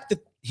the fact that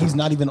he's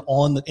not even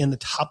in the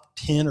top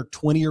 10 or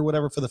 20 or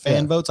whatever for the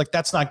fan votes, like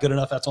that's not good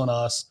enough. That's on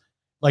us.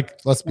 Like,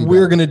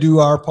 we're going to do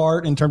our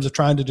part in terms of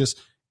trying to just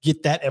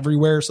get that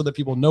everywhere so that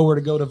people know where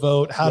to go to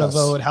vote, how to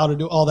vote, how to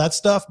do all that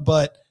stuff.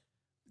 But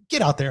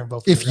get out there and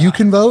vote. If you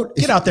can vote,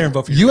 get out there and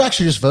vote for you.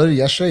 Actually just voted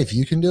yesterday. If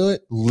you can do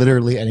it,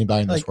 literally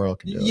anybody in this world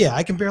can do it. Yeah,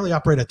 I can barely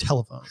operate a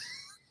telephone.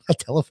 A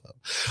telephone.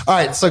 All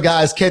right. So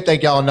guys, can't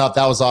thank y'all enough.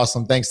 That was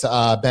awesome. Thanks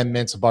to Ben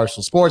Mintz of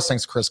Barstool Sports.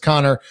 Thanks to Chris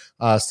Connor.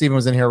 Steven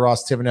was in here,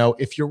 Ross Tivino.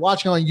 If you're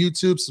watching on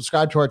YouTube,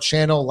 subscribe to our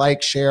channel,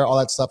 like, share, all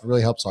that stuff. It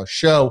really helps our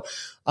show.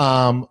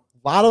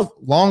 A lot of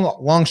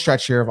long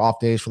stretch here of off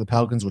days for the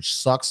Pelicans, which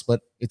sucks,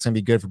 but it's going to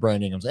be good for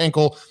Brandon Ingram's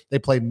ankle. They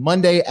play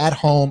Monday at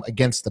home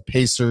against the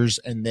Pacers,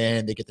 and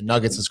then they get the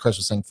Nuggets, as Chris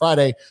was saying,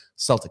 Friday,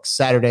 Celtics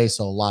Saturday.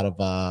 So a lot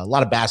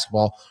of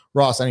basketball.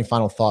 Ross, any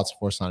final thoughts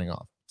before signing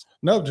off?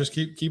 No, just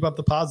keep up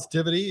the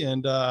positivity,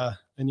 and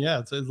yeah,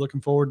 it's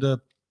looking forward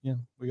to,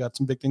 we got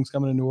some big things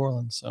coming in New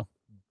Orleans. So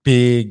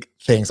big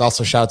things.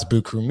 Also, shout out to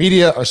Boot Crew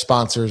Media, our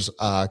sponsors,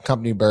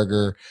 Company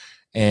Burger.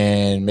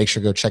 And make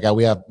sure to go check out.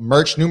 We have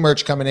new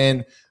merch coming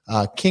in.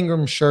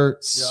 Kingram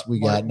shirts. We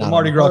got the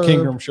Mardi Gras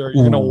Kingram shirt.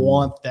 You're going to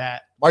want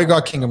that. Mardi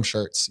Gras Kingram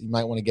shirts. You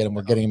might want to get them.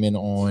 We're getting them in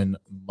on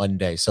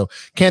Monday. So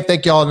can't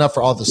thank y'all enough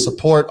for all the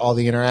support, all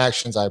the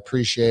interactions. I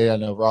appreciate it. I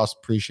know Ross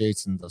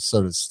appreciates, and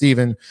so does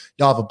Steven.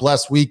 Y'all have a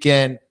blessed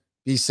weekend.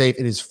 Be safe.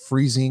 It is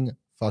freezing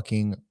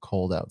fucking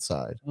cold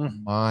outside.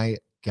 My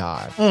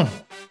God.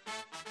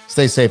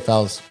 Stay safe,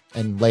 fellas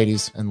and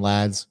ladies and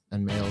lads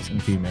and males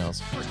and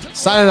females.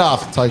 Sign it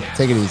off. Take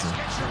it easy.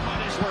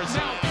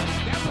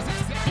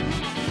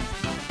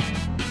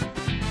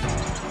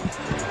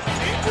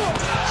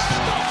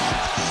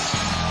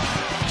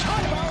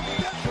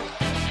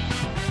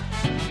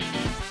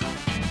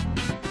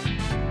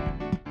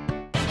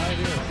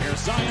 Here's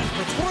Zion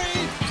for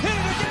three. Hit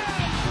it again.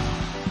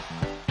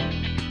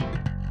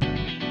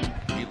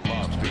 He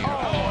loves being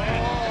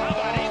how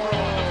about Ingram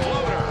on the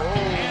floater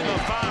and the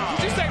foul?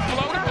 Did you say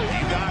floater?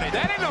 You got it.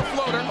 That ain't no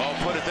floater. Oh,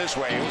 put it this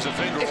way. It was a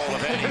finger roll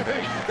of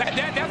anything.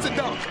 That's a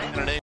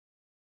dunk.